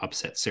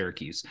upset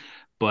Syracuse.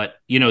 But,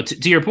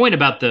 to your point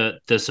about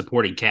the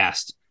supporting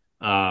cast,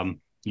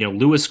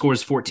 Lewis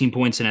scores 14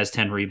 points and has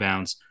 10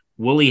 rebounds.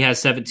 Woolley has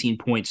 17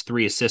 points,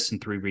 3 assists,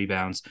 and 3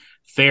 rebounds.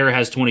 Fair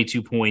has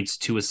 22 points,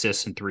 2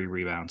 assists, and 3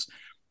 rebounds.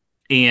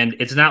 And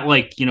it's not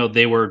like,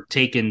 they were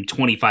taking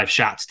 25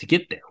 shots to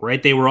get there,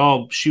 right? They were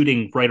all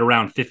shooting right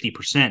around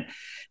 50%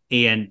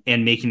 and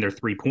making their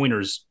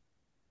 3-pointers.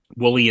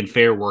 Woolley and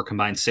Fair were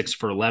combined 6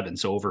 for 11,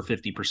 so over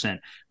 50%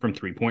 from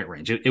 3-point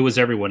range. It was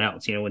everyone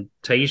else. When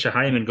Taisha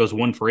Hyman goes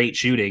 1 for 8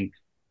 shooting,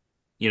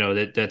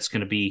 that's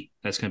going to be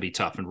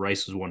tough. And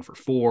Rice was 1 for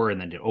 4,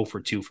 and then 0 for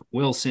 2 for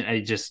Wilson.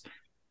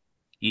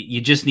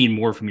 You just need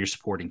more from your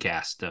supporting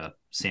cast.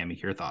 Sammy,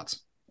 your thoughts?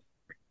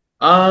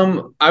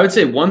 I would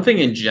say one thing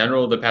in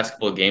general the past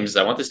couple of games is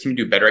I want this team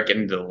to do better at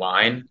getting to the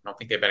line. I don't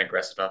think they've been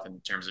aggressive enough in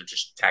terms of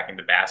just attacking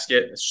the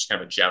basket. It's just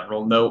kind of a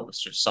general note.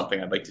 It's just something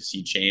I'd like to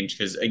see change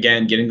because,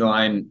 again, getting to the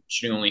line,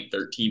 shooting only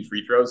 13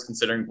 free throws,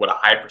 considering what a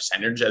high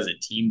percentage as a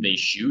team they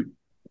shoot,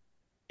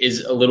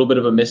 is a little bit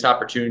of a missed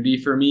opportunity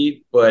for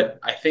me. But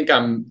I think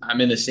I'm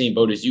in the same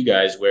boat as you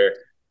guys where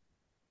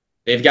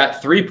they've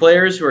got 3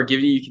 players who are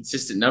giving you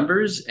consistent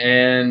numbers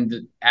and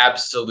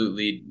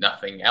absolutely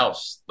nothing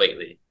else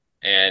lately.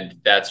 And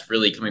that's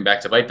really coming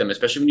back to bite them,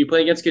 especially when you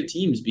play against good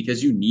teams,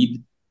 because you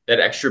need that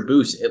extra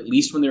boost. At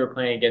least when they were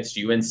playing against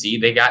UNC,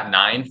 they got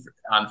 9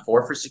 on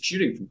 4 for 6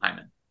 shooting from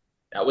Hyman.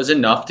 That was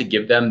enough to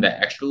give them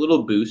that extra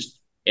little boost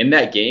in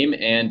that game,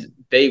 and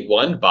they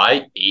won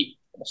by 8,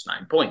 almost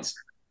 9 points.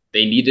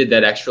 They needed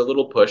that extra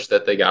little push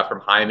that they got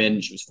from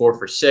Hyman. She was 4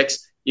 for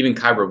 6. Even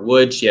Kyra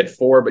Wood, she had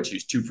 4, but she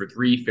was 2 for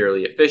 3,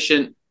 fairly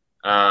efficient.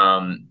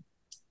 And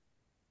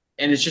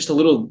it's just a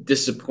little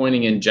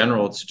disappointing in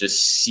general to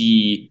just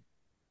see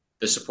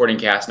the supporting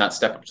cast not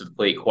step up to the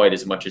plate quite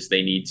as much as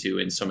they need to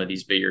in some of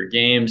these bigger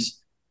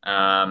games.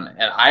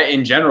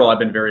 In general, I've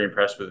been very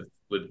impressed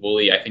with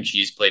Woolley. I think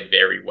she's played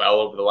very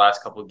well over the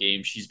last couple of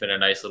games. She's been a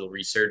nice little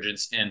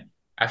resurgence. And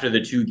after the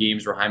 2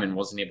 games where Hyman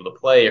wasn't able to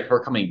play, her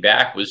coming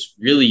back was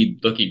really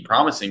looking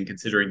promising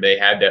considering they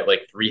had that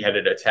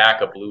 3-headed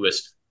attack of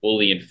Lewis,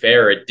 Woolley, and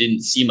Fair. It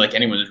didn't seem like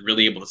anyone was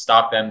really able to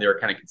stop them. They were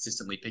kind of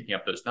consistently picking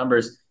up those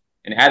numbers.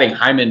 And adding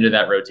Hyman to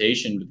that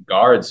rotation with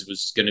guards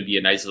was going to be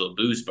a nice little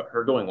boost, but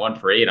her going 1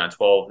 for 8 on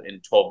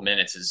 12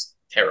 minutes is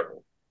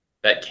terrible.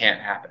 That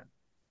can't happen.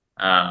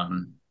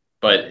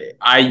 But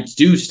I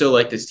do still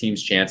like this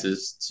team's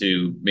chances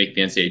to make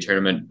the NCAA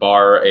tournament,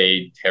 bar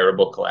a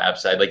terrible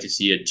collapse. I'd like to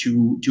see a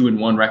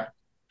 2-1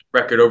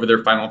 record over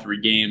their final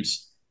 3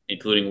 games.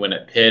 including win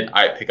at Pitt,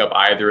 I pick up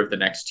either of the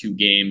next 2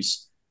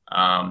 games,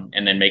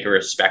 and then make a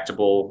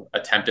respectable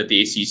attempt at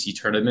the ACC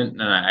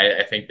tournament. And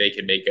I think they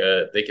could make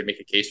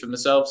a case for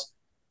themselves.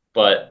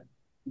 But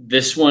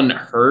this one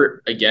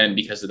hurt again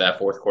because of that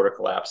fourth quarter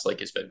collapse, like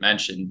has been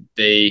mentioned.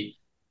 They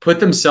put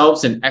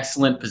themselves in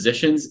excellent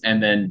positions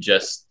and then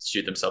just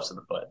shoot themselves in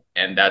the foot.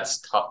 And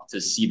that's tough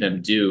to see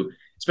them do,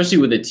 especially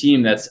with a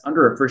team that's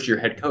under a first-year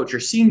head coach.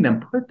 You're seeing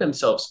them put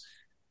themselves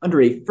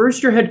under a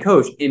first-year head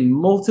coach in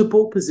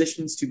multiple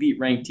positions to beat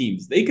ranked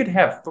teams. They could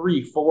have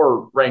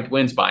 3-4 ranked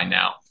wins by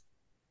now.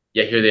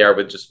 Yeah, here they are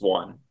with just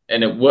 1.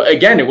 And it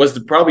was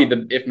probably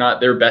if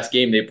not their best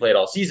game they played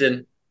all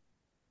season,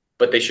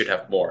 but they should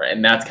have more.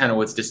 And that's kind of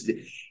what's just,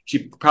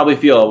 you probably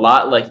feel a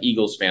lot like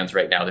Eagles fans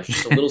right now. There's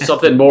just a little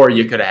something more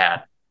you could have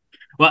had.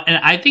 Well,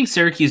 and I think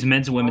Syracuse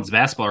men's and women's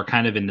basketball are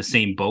kind of in the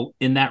same boat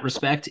in that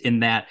respect,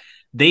 in that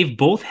they've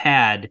both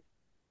had,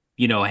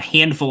 a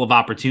handful of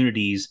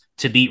opportunities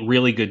to beat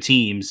really good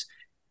teams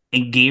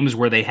in games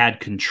where they had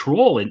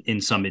control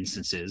in some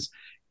instances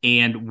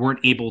and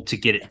weren't able to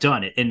get it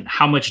done. And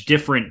how much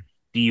different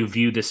do you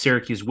view the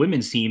Syracuse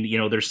women's team?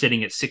 They're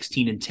sitting at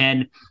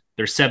 16-10.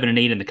 They're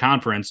 7-8 in the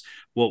conference.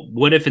 Well,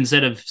 what if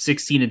instead of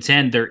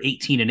 16-10, they're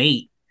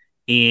 18-8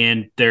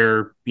 and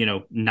they're,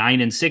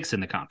 9-6 in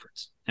the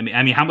conference?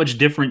 I mean, how much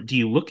different do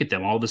you look at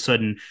them? All of a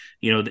sudden,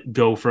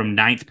 go from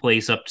 9th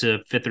place up to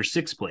 5th or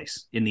 6th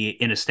place in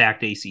a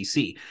stacked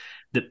ACC.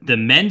 The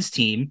men's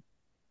team,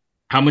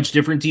 how much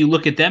different do you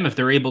look at them if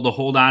they're able to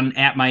hold on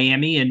at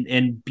Miami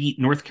and beat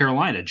North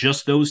Carolina?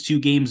 Just those 2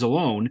 games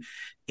alone,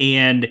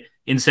 and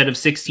instead of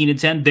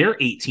 16-10, they're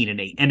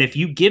 18-8. And if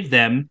you give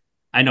them,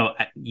 I know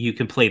you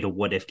can play the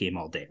what if game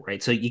all day,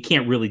 right? So you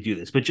can't really do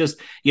this, but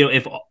just,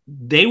 if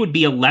they would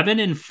be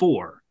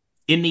 11-4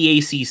 in the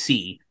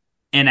ACC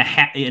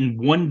and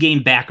 1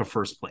 game back of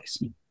first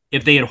place,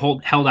 if they had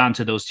held on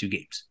to those 2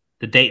 games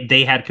that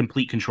they had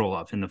complete control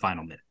of in the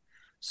final minute.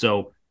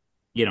 So,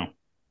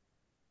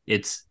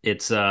 it's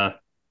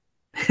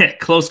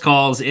close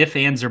calls, if,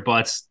 ands, or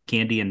buts,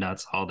 candy and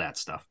nuts, all that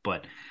stuff.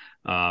 But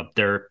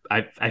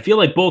I feel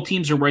like both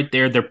teams are right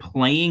there. They're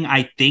playing,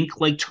 I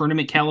think, like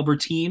tournament caliber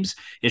teams.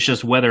 It's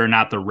just whether or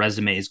not the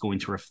resume is going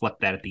to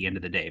reflect that at the end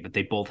of the day. But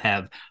they both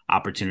have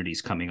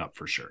opportunities coming up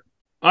for sure.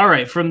 All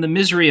right, from the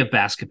misery of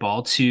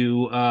basketball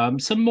to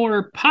some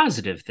more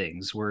positive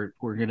things. We're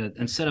gonna,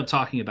 instead of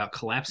talking about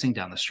collapsing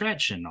down the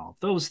stretch and all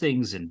those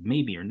things, and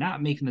maybe you're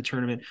not making the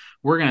tournament,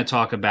 we're gonna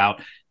talk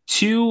about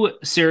 2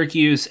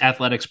 Syracuse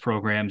athletics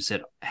programs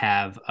that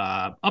have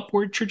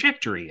upward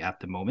trajectory at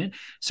the moment.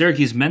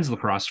 Syracuse men's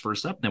lacrosse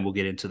first up, then we'll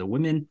get into the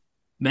women.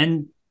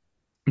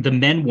 The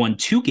men won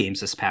 2 games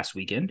this past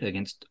weekend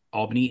against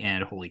Albany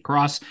and Holy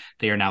Cross.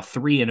 They are now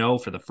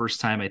 3-0 for the first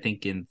time, I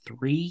think, in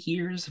 3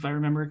 years, if I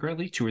remember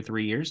correctly, 2 or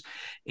 3 years.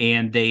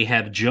 And they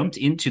have jumped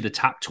into the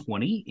top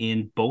 20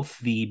 in both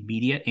the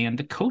media and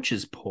the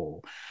coaches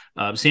poll.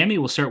 Sammy,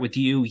 we'll start with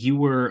you.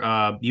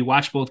 You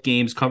watched both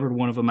games, covered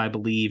one of them, I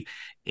believe,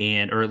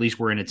 or at least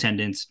were in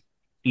attendance.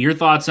 Your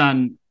thoughts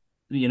on,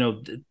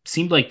 it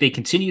seemed like they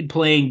continued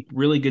playing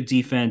really good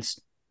defense.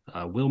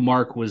 Will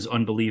Mark was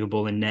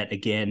unbelievable in net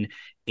again,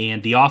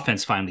 and the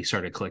offense finally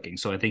started clicking.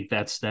 So I think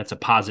that's a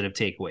positive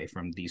takeaway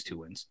from these 2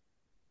 wins.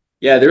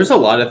 Yeah, there's a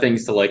lot of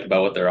things to like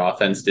about what their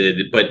offense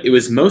did, but it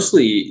was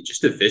mostly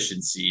just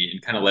efficiency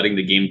and kind of letting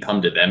the game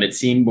come to them, it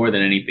seemed, more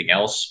than anything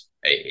else.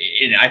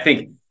 And I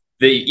think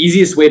the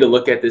easiest way to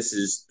look at this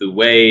is the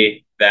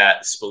way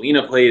that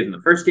Spallina played in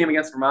the first game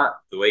against Vermont,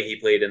 the way he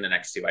played in the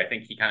next 2. I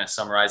think he kind of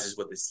summarizes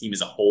what this team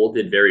as a whole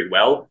did very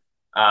well.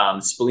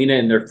 Spallina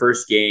in their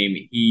first game,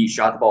 he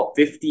shot the ball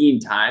 15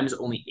 times,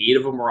 only 8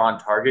 of them were on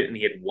target, and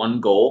he had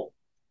 1 goal.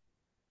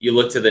 You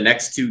look to the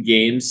next 2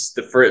 games,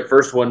 the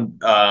first one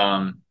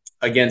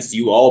against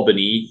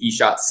UAlbany, he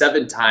shot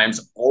 7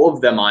 times, all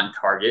of them on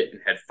target, and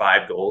had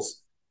 5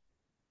 goals.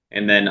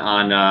 And then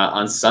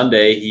on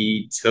Sunday,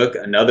 he took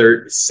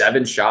another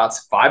 7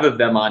 shots, 5 of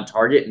them on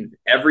target, and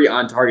every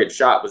on target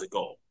shot was a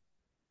goal.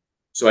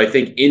 So I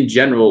think in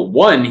general,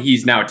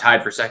 he's now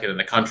tied for second in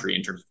the country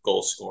in terms of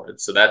goals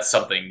scored. So that's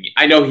something,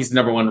 I know he's the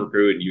number 1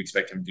 recruit and you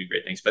expect him to do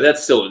great things, but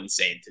that's still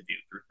insane to do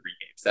through 3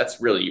 games.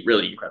 That's really,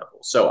 really incredible.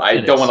 So I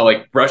don't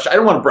want to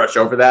brush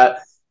over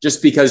that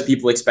just because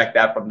people expect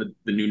that from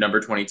the new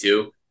number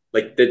 22.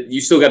 Like that, you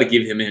still got to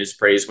give him his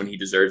praise when he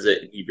deserves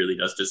it. And he really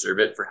does deserve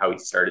it for how he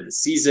started the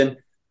season.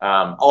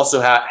 Also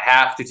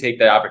have to take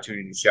that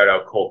opportunity to shout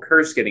out Cole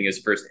Kurse getting his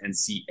first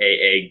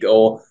NCAA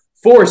goal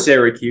for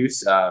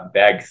Syracuse,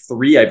 bag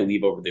 3, I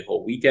believe, over the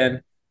whole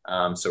weekend.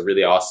 So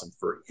really awesome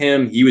for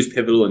him. He was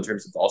pivotal in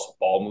terms of also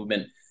ball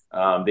movement.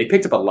 They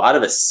picked up a lot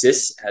of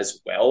assists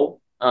as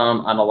well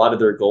on a lot of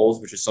their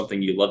goals, which is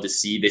something you love to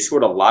see. They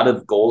scored a lot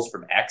of goals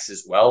from X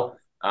as well.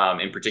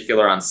 In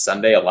particular on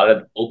Sunday, a lot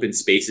of open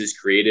spaces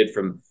created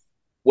from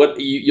what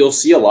you'll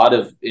see a lot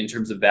of in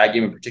terms of that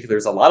game in particular.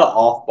 There's a lot of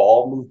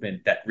off-ball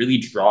movement that really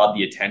drawed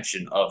the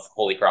attention of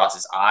Holy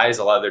Cross's eyes.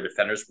 A lot of their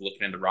defenders were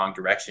looking in the wrong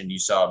direction. You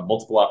saw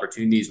multiple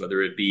opportunities,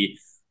 whether it be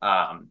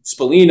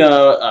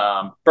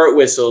Spallina, Burt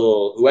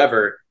Whistle,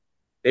 whoever.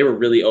 they were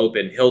really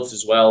open. Hiltz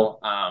as well.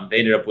 They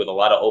ended up with a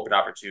lot of open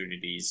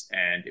opportunities,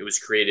 and it was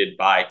created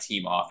by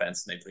team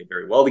offense, and they played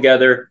very well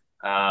together.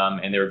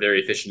 And they were very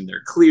efficient in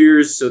their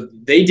clears. So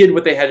they did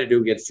what they had to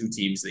do against two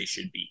teams they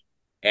should beat.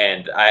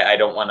 And I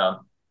don't want to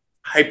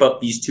hype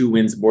up these two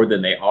wins more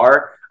than they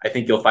are. I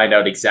think you'll find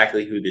out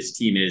exactly who this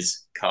team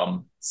is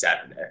come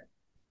Saturday.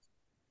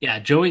 Yeah,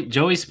 Joey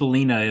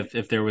Spallina,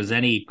 if there was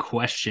any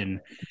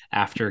question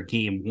after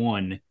game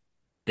one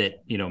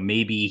that,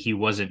 maybe he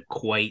wasn't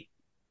quite,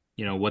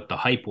 what the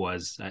hype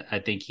was, I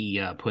think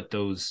he put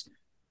those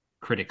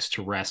critics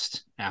to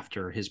rest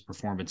after his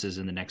performances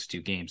in the next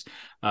two games.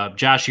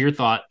 Josh, your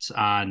thoughts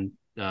on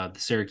the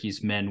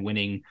Syracuse men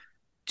winning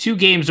 2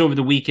 games over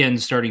the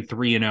weekend, starting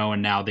 3-0,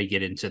 and now they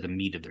get into the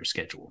meat of their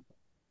schedule?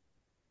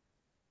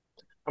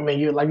 I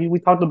mean, we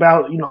talked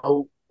about,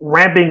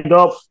 ramping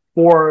up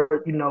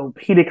for,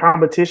 heated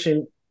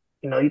competition.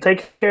 You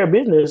take care of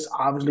business.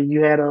 Obviously,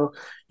 you had a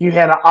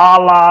a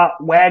la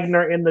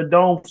Wagner in the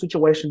Dome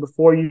situation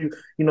before you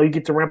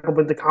get to ramp up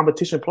into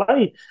competition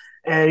play.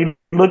 And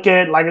you look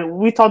at, like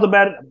we talked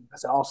about it, I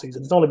said all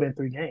season. It's only been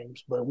 3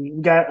 games, but we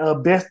got a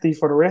bestie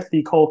for the rest of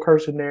the Cole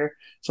Kirsten there,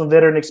 some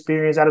veteran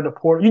experience out of the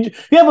port. You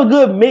have a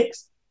good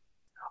mix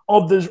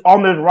of this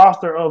on this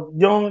roster of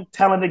young,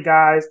 talented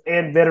guys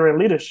and veteran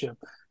leadership.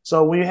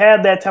 So we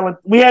had that talent.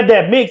 We had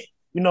that mix.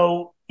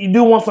 You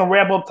do want some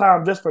wrap up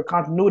time just for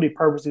continuity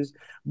purposes,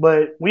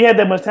 but we had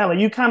that much talent.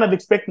 You kind of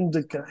expect them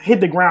to hit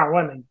the ground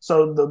running.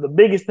 So the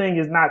biggest thing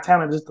is not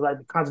talent, just like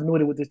the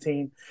continuity with this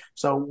team.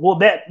 So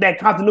that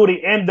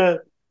continuity and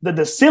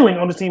the ceiling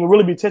on this team will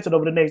really be tested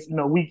over the next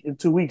week and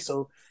 2 weeks.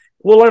 So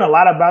we'll learn a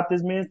lot about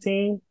this men's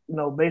team,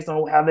 based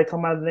on how they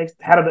come out of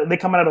they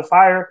come out of the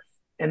fire,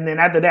 and then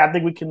after that, I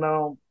think we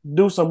can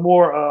do some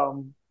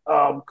more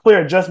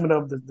clear adjustment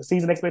of the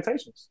season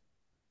expectations.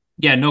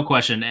 Yeah, no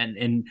question,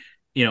 and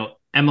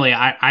Emily,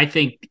 I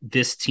think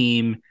this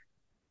team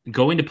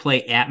going to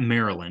play at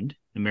Maryland.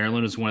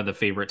 Maryland is one of the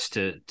favorites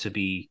to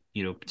be,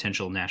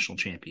 potential national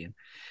champion.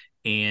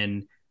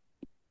 And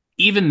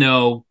even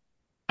though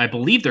I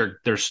believe their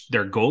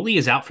goalie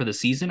is out for the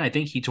season, I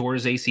think he tore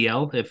his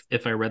ACL,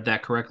 if I read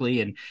that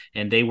correctly,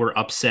 and they were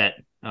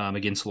upset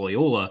against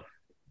Loyola.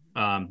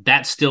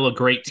 That's still a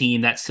great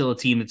team. That's still a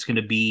team that's going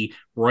to be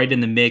right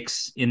in the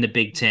mix in the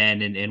Big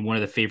Ten and one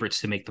of the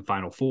favorites to make the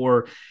Final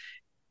Four.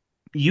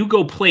 You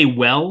go play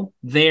well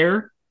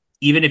there,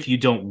 even if you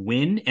don't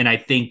win. And I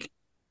think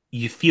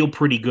you feel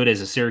pretty good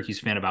as a Syracuse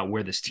fan about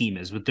where this team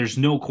is, but there's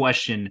no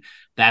question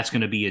that's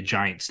going to be a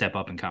giant step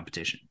up in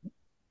competition.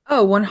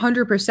 Oh,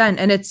 100%.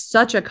 And it's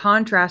such a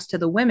contrast to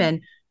the women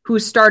who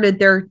started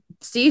their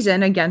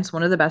season against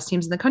one of the best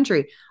teams in the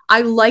country.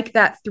 I like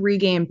that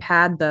 3-game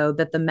pad though,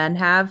 that the men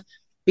have,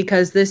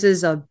 because this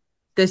is a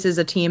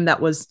team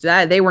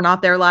that they were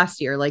not there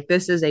last year. Like,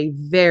 this is a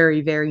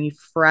very, very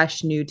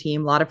fresh new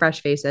team, a lot of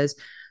fresh faces.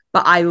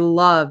 But I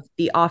love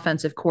the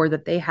offensive core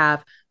that they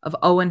have of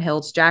Owen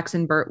Hiltz,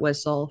 Jackson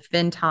Birtwistle,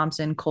 Finn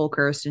Thompson, Cole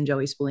Kirst, and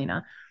Joey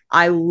Spallina.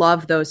 I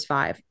love those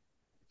 5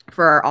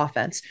 for our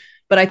offense.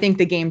 But I think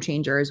the game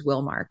changer is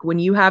Will Mark. When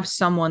you have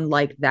someone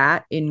like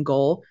that in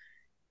goal,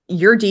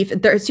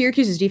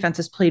 Syracuse's defense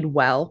has played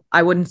well.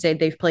 I wouldn't say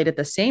they've played at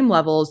the same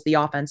level as the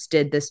offense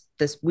did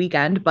this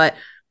weekend, but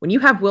when you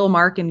have Will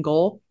Mark in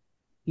goal,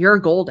 you're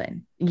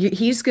golden.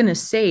 He's going to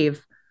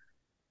save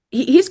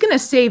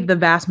the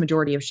vast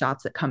majority of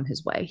shots that come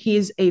his way.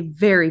 He's a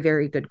very,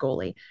 very good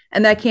goalie.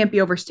 And that can't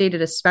be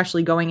overstated,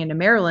 especially going into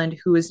Maryland,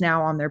 who is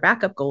now on their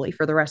backup goalie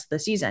for the rest of the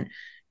season.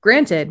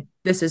 Granted,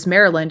 this is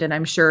Maryland, and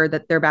I'm sure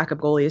that their backup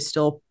goalie is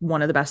still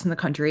one of the best in the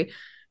country.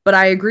 But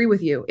I agree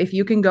with you. If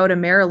you can go to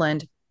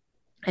Maryland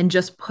and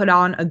just put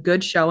on a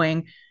good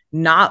showing,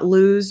 not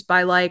lose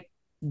by like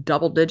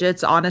double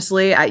digits,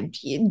 honestly,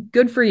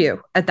 good for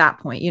you at that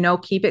point.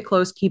 Keep it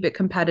close, keep it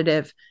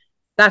competitive.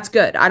 That's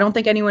good. I don't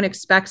think anyone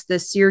expects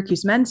this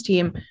Syracuse men's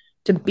team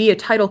to be a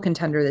title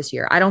contender this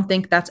year. I don't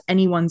think that's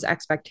anyone's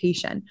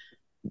expectation,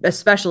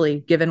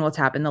 especially given what's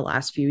happened the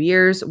last few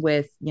years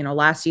with,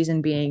 last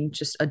season being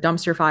just a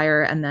dumpster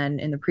fire. And then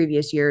in the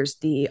previous years,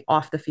 the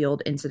off the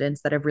field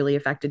incidents that have really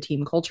affected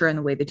team culture and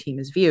the way the team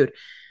is viewed.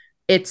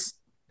 It's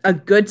a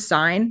good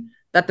sign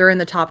that they're in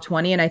the top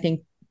 20. And I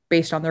think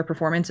based on their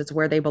performance, it's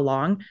where they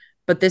belong.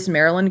 But this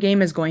Maryland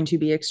game is going to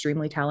be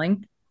extremely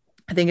telling.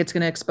 I think it's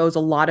going to expose a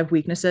lot of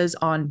weaknesses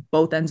on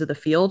both ends of the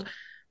field.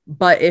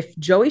 But if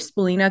Joey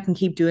Spallina can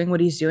keep doing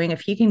what he's doing,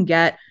 if he can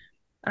get,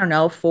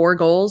 4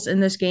 goals in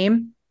this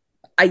game,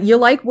 you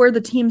like where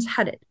the team's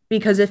headed.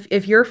 Because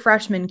if your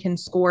freshman can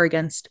score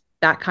against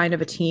that kind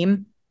of a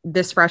team,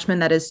 this freshman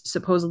that is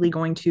supposedly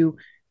going to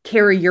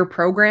carry your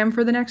program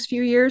for the next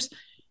few years,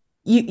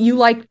 you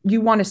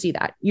want to see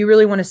that. You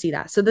really want to see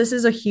that. So this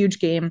is a huge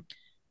game.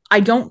 I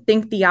don't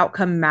think the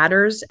outcome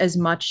matters as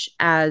much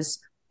as,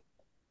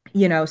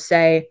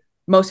 say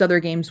most other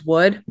games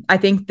would. I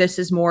think this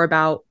is more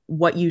about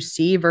what you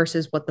see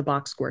versus what the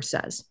box score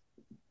says.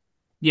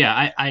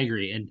 Yeah, I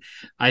agree. And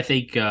I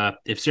think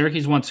if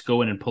Syracuse wants to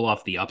go in and pull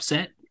off the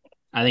upset,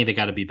 I think they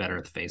got to be better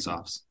at the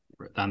faceoffs,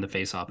 on the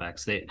faceoff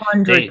X.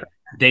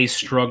 They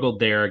struggled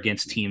there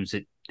against teams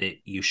that that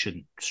you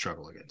shouldn't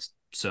struggle against.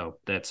 So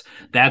that's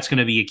going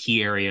to be a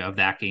key area of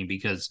that game,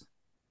 because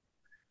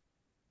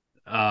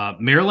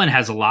Maryland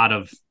has a lot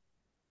of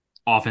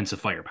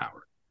offensive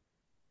firepower.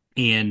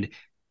 And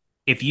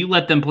if you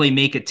let them play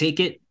make it, take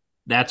it,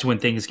 that's when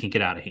things can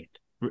get out of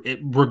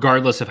hand,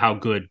 regardless of how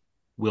good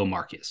Will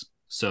Mark is.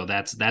 So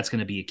that's going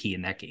to be a key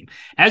in that game.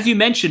 As you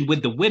mentioned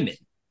with the women,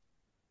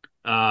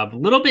 a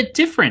little bit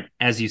different,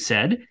 as you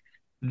said.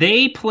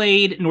 They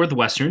played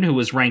Northwestern, who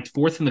was ranked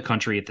 4th in the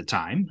country at the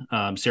time.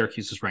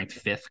 Syracuse was ranked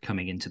 5th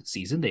coming into the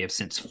season. They have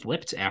since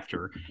flipped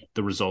after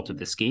the result of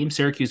this game.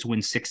 Syracuse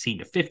wins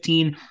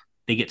 16-15.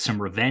 They get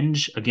some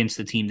revenge against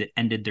the team that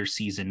ended their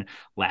season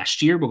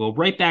last year. We'll go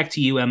right back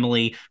to you,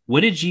 Emily.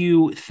 What did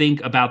you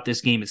think about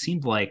this game? It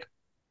seemed like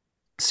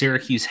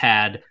Syracuse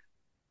had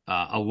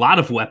a lot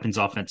of weapons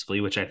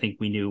offensively, which I think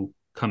we knew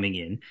coming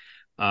in.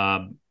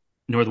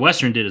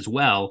 Northwestern did as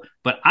well,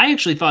 but I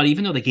actually thought,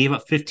 even though they gave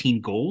up 15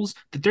 goals,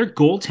 that their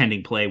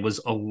goaltending play was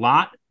a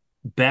lot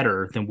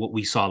better than what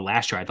we saw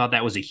last year. I thought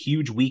that was a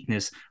huge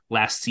weakness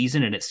last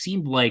season, and it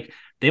seemed like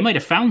they might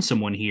have found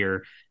someone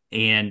here,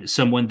 and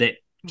someone that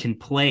can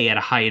play at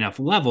a high enough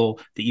level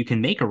that you can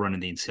make a run in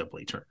the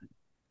NCAA tournament.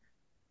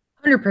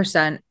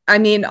 100%. I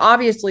mean,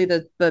 obviously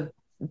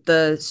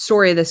the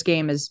story of this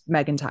game is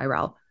Megan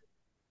Tyrell.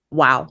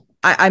 Wow.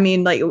 I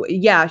mean, like,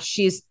 yeah,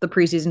 she's the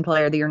preseason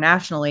player of the year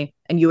nationally,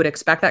 and you would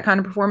expect that kind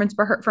of performance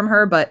from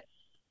her. But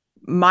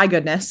my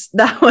goodness,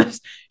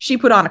 she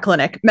put on a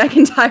clinic.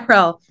 Megan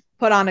Tyrell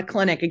put on a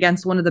clinic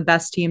against one of the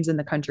best teams in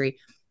the country.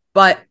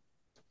 But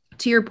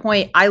to your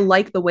point, I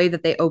like the way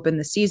that they opened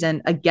the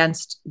season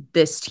against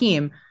this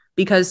team,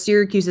 because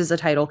Syracuse is a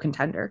title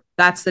contender.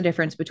 That's the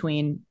difference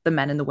between the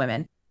men and the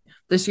women.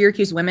 The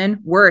Syracuse women,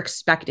 we're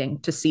expecting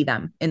to see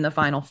them in the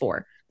Final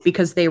Four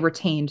because they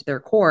retained their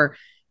core.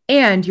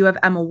 And you have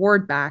Emma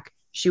Ward back.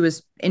 She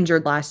was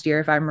injured last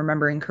year, if I'm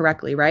remembering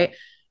correctly, right?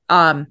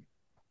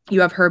 You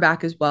have her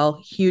back as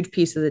well. Huge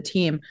piece of the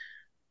team.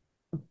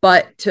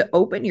 But to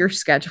open your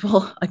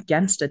schedule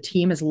against a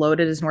team as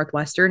loaded as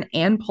Northwestern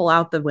and pull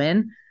out the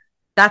win,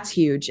 that's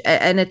huge.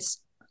 And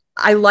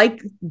I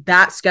like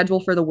that schedule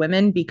for the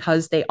women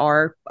because they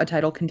are a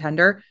title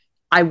contender.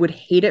 I would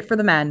hate it for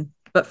the men,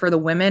 but for the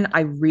women,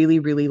 I really,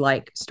 really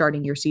like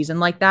starting your season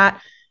like that.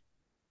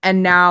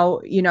 And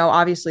now,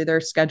 obviously their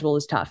schedule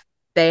is tough.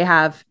 They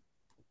have,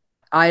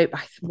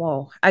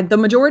 the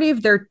majority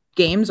of their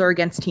games are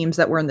against teams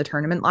that were in the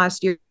tournament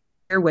last year,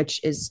 which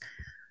is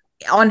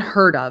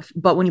unheard of.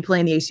 But when you play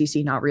in the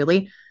ACC, not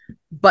really.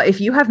 But if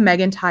you have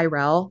Megan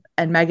Tyrell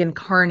and Megan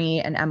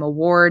Carney and Emma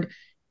Ward,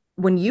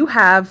 when you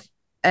have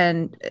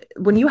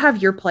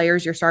your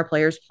players, your star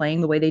players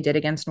playing the way they did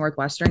against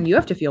Northwestern, you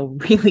have to feel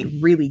really,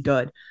 really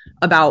good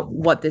about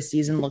what this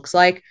season looks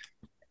like.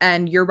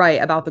 And you're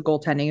right about the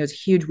goaltending. It was a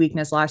huge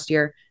weakness last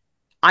year.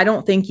 I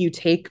don't think you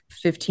take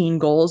 15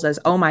 goals as,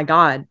 oh my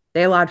God,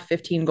 they allowed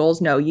 15 goals.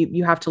 No,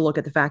 you have to look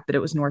at the fact that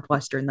it was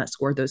Northwestern that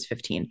scored those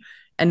 15,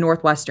 and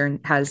Northwestern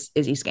has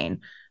Izzy Skane.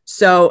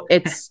 So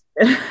it's,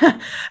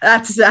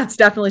 that's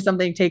definitely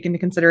something to take into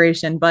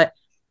consideration, but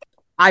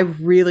I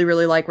really,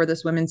 really like where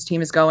this women's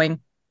team is going.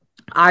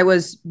 I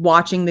was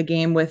watching the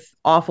game with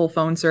awful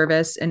phone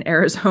service in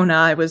Arizona.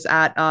 I was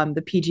at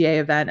the PGA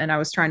event, and I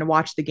was trying to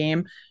watch the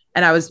game.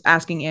 And I was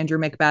asking Andrew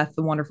Macbeth,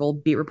 the wonderful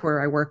beat reporter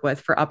I work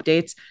with, for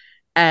updates.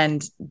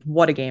 And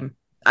what a game.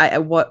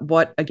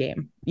 What a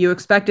game. You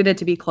expected it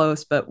to be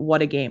close, but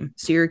what a game.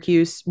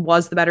 Syracuse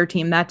was the better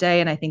team that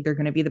day, and I think they're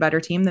going to be the better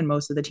team than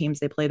most of the teams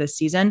they play this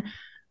season.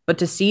 But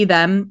to see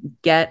them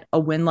get a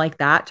win like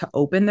that to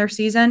open their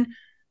season,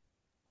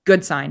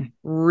 good sign.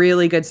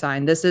 Really good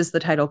sign. This is the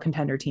title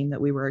contender team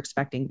that we were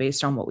expecting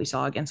based on what we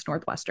saw against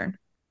Northwestern.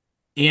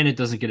 And it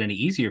doesn't get any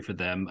easier for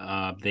them.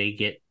 They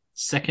get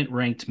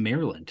second-ranked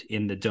Maryland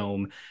in the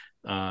Dome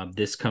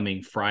this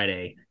coming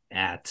Friday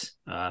at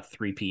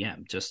 3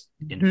 p.m., just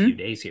in a few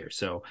days here.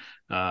 So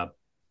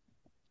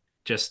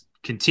just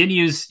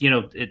continues,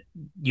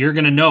 you're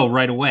going to know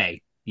right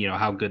away,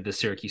 how good the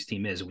Syracuse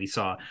team is. We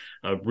saw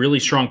a really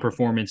strong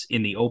performance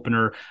in the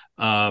opener.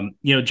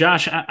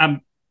 Josh,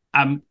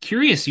 I'm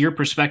curious your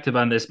perspective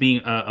on this,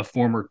 being a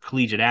former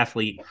collegiate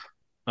athlete.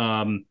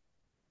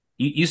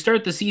 You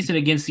start the season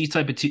against these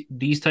type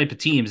of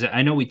teams.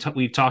 I know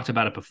we've talked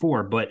about it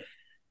before, but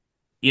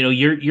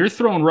you're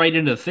thrown right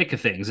into the thick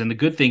of things. And the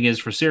good thing is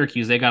for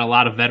Syracuse, they got a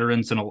lot of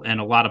veterans and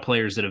a lot of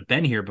players that have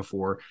been here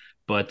before.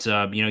 But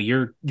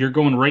you're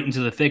going right into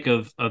the thick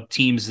of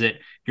teams that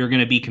you're going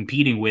to be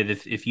competing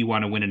with if you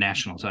want to win a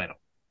national title.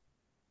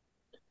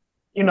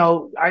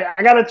 I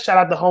got to shout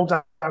out the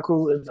hometown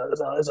crew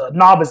as a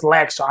novice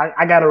lax, so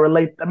I got to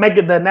relate, make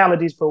the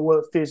analogies for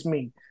what fits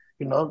me.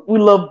 We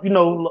love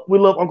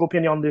Uncle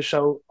Penny on this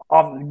show,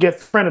 often get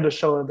friend of the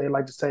show, as they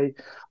like to say.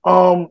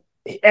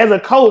 As a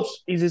coach,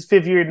 he's his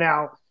 5th year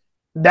now.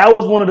 That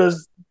was one of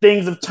those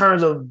things in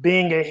terms of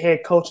being a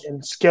head coach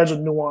and schedule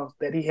nuance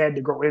that he had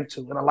to grow into,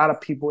 and a lot of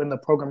people in the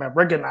program have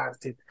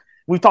recognized it.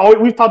 We've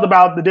talked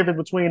about the difference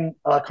between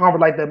a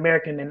conference like the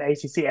American and the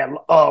ACC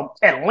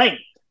at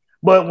length,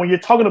 but when you're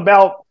talking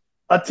about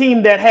a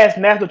team that has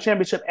national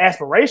championship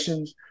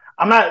aspirations,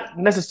 I'm not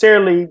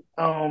necessarily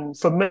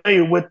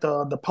familiar with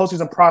the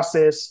postseason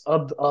process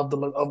of the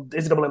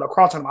NCAA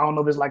lacrosse tournament. I don't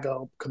know if it's like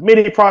a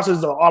committee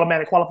process or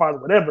automatic qualifiers or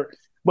whatever.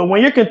 But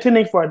when you're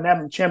contending for a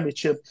national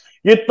championship,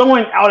 you're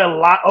throwing out a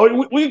lot.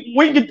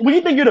 When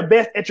you think you're the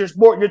best at your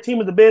sport, your team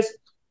is the best.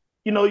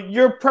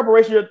 Your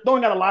preparation, you're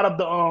throwing out a lot of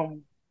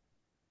the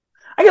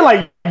I get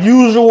like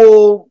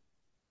usual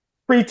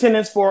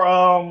pretense for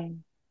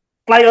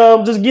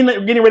just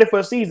getting ready for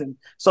a season.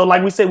 So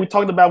like we said, we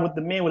talked about with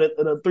the men with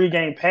a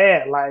 3-game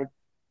pad, like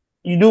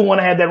you do want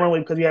to have that runway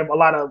because you have a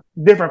lot of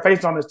different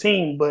faces on this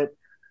team. But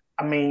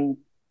I mean,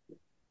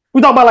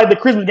 we talk about like the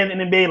Christmas games in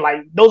the NBA,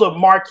 like those are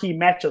marquee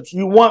matchups.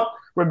 You want,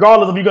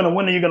 regardless if you're going to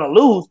win or you're going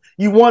to lose,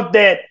 you want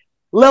that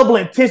level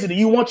of intensity.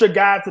 You want your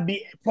guys to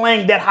be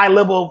playing that high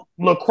level of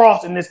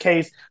lacrosse in this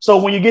case.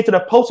 So when you get to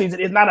the postseason,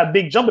 it's not a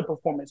big jumping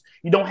performance.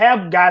 You don't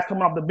have guys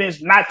coming off the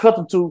bench not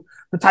accustomed to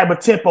the type of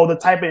tempo, the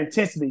type of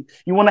intensity.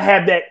 You want to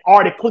have that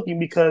already clicking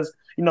because,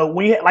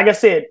 like I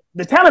said,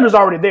 the talent is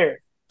already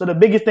there. So the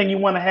biggest thing you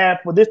want to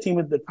have for this team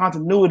is the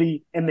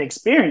continuity and the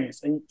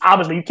experience. And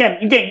obviously you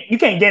can't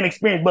gain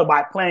experience but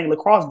by playing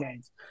lacrosse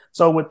games.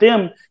 So with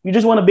them, you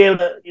just want to be able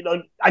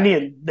to,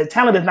 again, the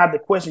talent is not the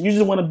question. You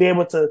just want to be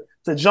able to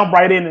jump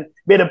right in and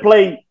be able to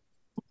play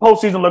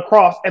postseason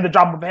lacrosse at the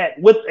drop of a hat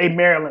with a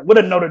Maryland, with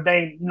a Notre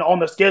Dame, on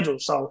the schedule.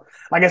 So,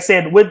 like I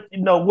said, with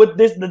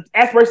this, the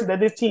aspirations that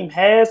this team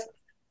has,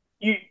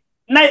 I'm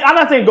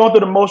not saying going through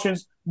the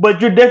motions, but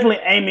you're definitely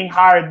aiming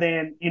higher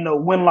than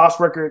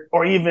win-loss record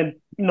or even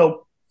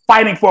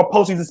fighting for a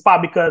postseason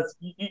spot because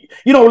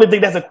you don't really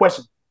think that's a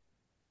question.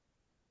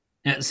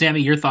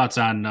 Sammy, your thoughts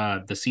on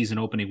the season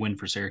opening win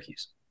for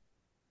Syracuse?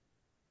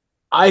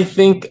 I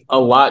think a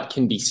lot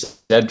can be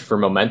said for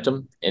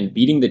momentum, and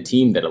beating the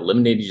team that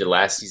eliminated you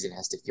last season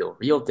has to feel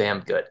real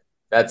damn good.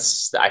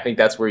 I think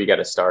that's where you got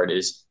to start.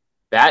 Is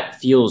that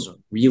feels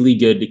really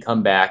good to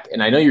come back,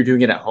 and I know you're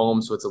doing it at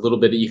home, so it's a little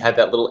bit. You had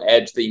that little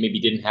edge that you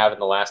maybe didn't have in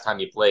the last time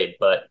you played,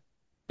 but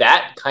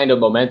that kind of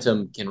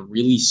momentum can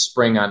really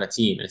spring on a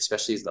team, and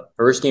especially as the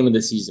first game of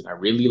the season. I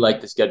really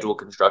like the schedule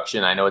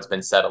construction. I know it's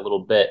been said a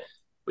little bit.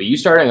 But you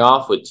starting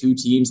off with two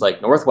teams like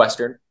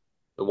Northwestern,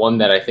 the one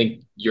that I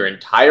think your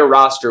entire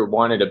roster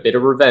wanted a bit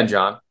of revenge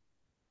on,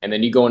 and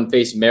then you go and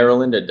face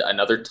Maryland,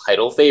 another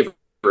title favorite.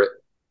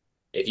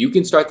 If you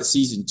can start the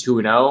season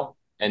 2-0,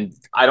 and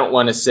I don't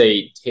want to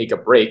say take a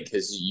break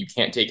because you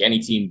can't take any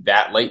team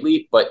that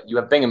lightly, but you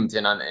have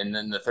Binghamton and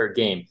then the third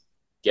game.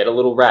 Get a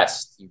little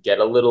rest. You get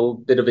a little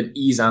bit of an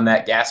ease on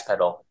that gas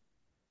pedal.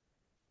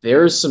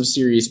 There's some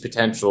serious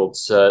potential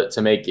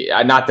to make it.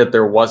 Not that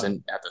there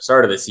wasn't at the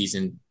start of the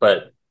season,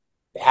 but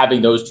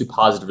having those two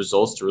positive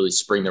results to really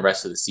spring the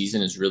rest of the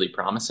season is really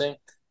promising.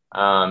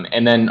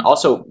 And then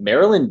also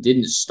Maryland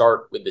didn't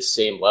start with the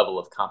same level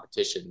of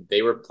competition.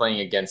 They were playing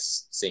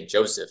against St.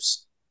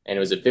 Joseph's, and it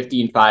was a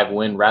 15-5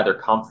 win, rather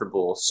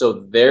comfortable.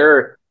 So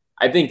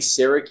I think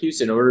Syracuse,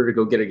 in order to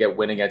go get a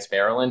win against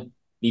Maryland,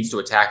 needs to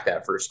attack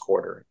that first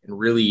quarter and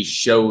really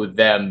show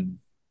them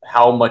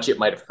how much it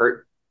might have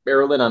hurt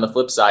Maryland on the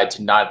flip side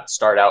to not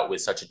start out with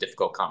such a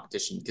difficult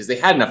competition because they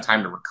had enough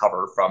time to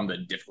recover from the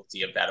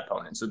difficulty of that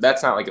opponent. So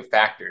that's not like a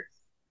factor.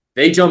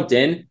 They jumped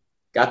in,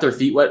 got their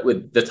feet wet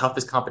with the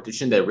toughest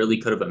competition they really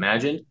could have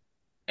imagined.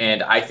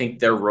 And I think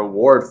their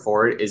reward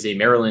for it is a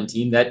Maryland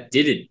team that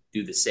didn't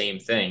do the same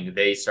thing.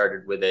 They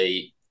started with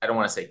I don't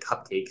want to say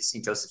cupcake.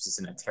 St. Joseph's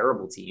isn't a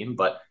terrible team,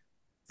 but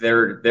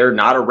they're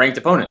not a ranked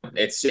opponent.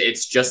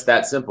 It's just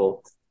that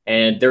simple.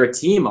 And they're a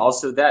team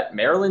also that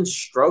Maryland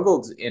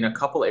struggled in a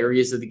couple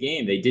areas of the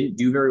game. They didn't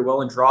do very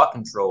well in draw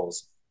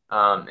controls.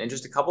 And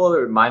just a couple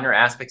other minor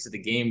aspects of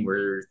the game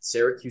where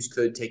Syracuse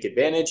could take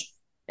advantage.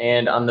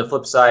 And on the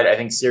flip side, I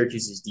think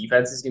Syracuse's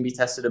defense is going to be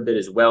tested a bit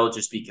as well,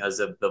 just because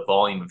of the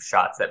volume of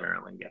shots that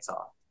Maryland gets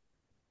off.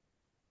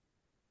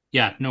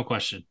 Yeah, no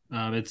question.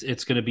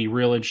 It's going to be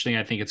real interesting.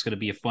 I think it's going to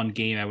be a fun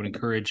game. I would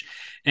encourage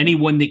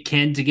anyone that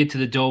can to get to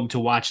the Dome to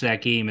watch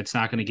that game. It's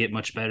not going to get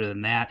much better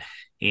than that.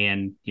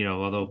 And,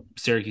 although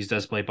Syracuse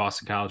does play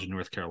Boston College and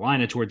North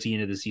Carolina towards the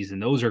end of the season,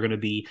 those are going to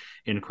be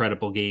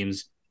incredible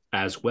games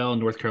as well.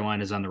 North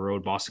Carolina is on the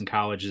road. Boston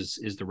College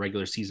is the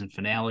regular season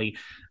finale.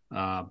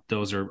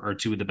 Those are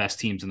two of the best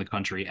teams in the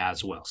country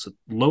as well. So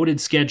loaded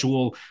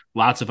schedule,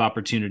 lots of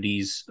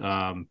opportunities,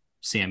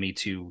 Sammy,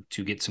 to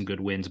get some good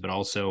wins, but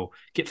also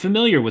get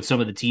familiar with some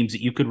of the teams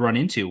that you could run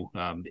into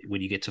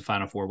when you get to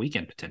Final Four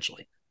weekend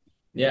potentially.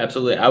 Yeah,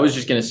 absolutely. I was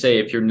just going to say,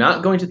 if you're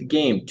not going to the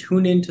game,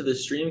 tune into the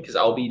stream because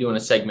I'll be doing a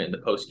segment in the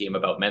post game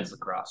about men's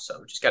lacrosse.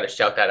 So just got to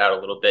shout that out a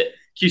little bit.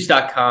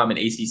 Cuse.com and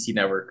ACC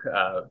Network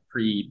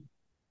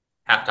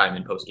pre-halftime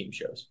and post game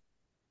shows.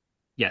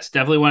 Yes,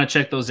 definitely want to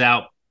check those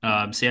out.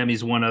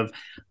 Sammy's one of,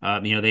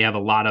 they have a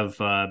lot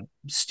of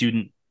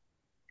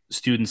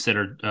students that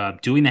are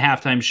doing the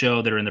halftime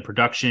show, that are in the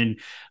production,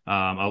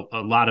 a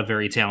lot of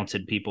very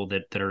talented people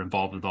that are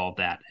involved with all of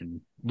that, and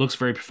looks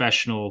very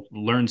professional,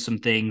 learn some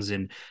things,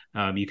 and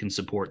you can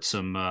support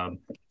some,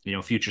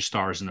 future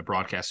stars in the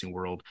broadcasting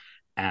world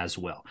as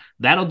well.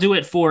 That'll do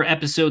it for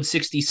episode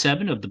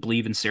 67 of the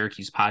Believe in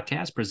Syracuse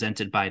podcast,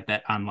 presented by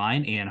Bet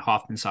Online and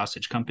Hoffman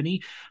Sausage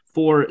Company.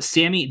 For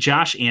Sammy,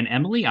 Josh, and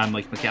Emily, I'm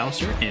Mike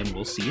McAllister, and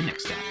we'll see you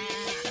next time.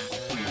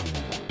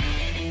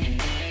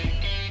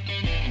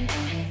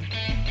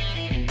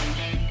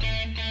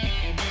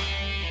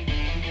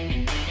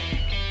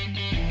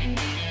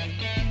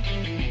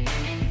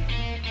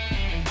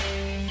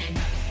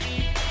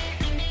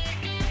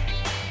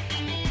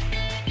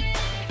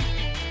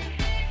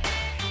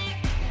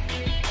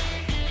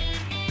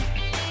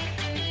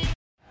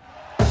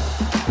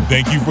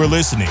 Thank you for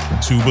listening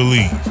to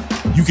Believe.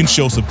 You can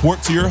show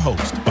support to your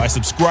host by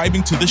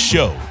subscribing to the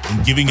show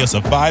and giving us a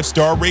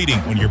 5-star rating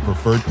on your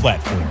preferred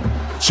platform.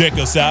 Check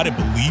us out at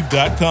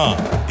Believe.com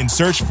and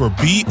search for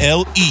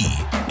BLEAV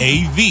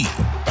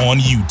on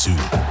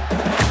YouTube.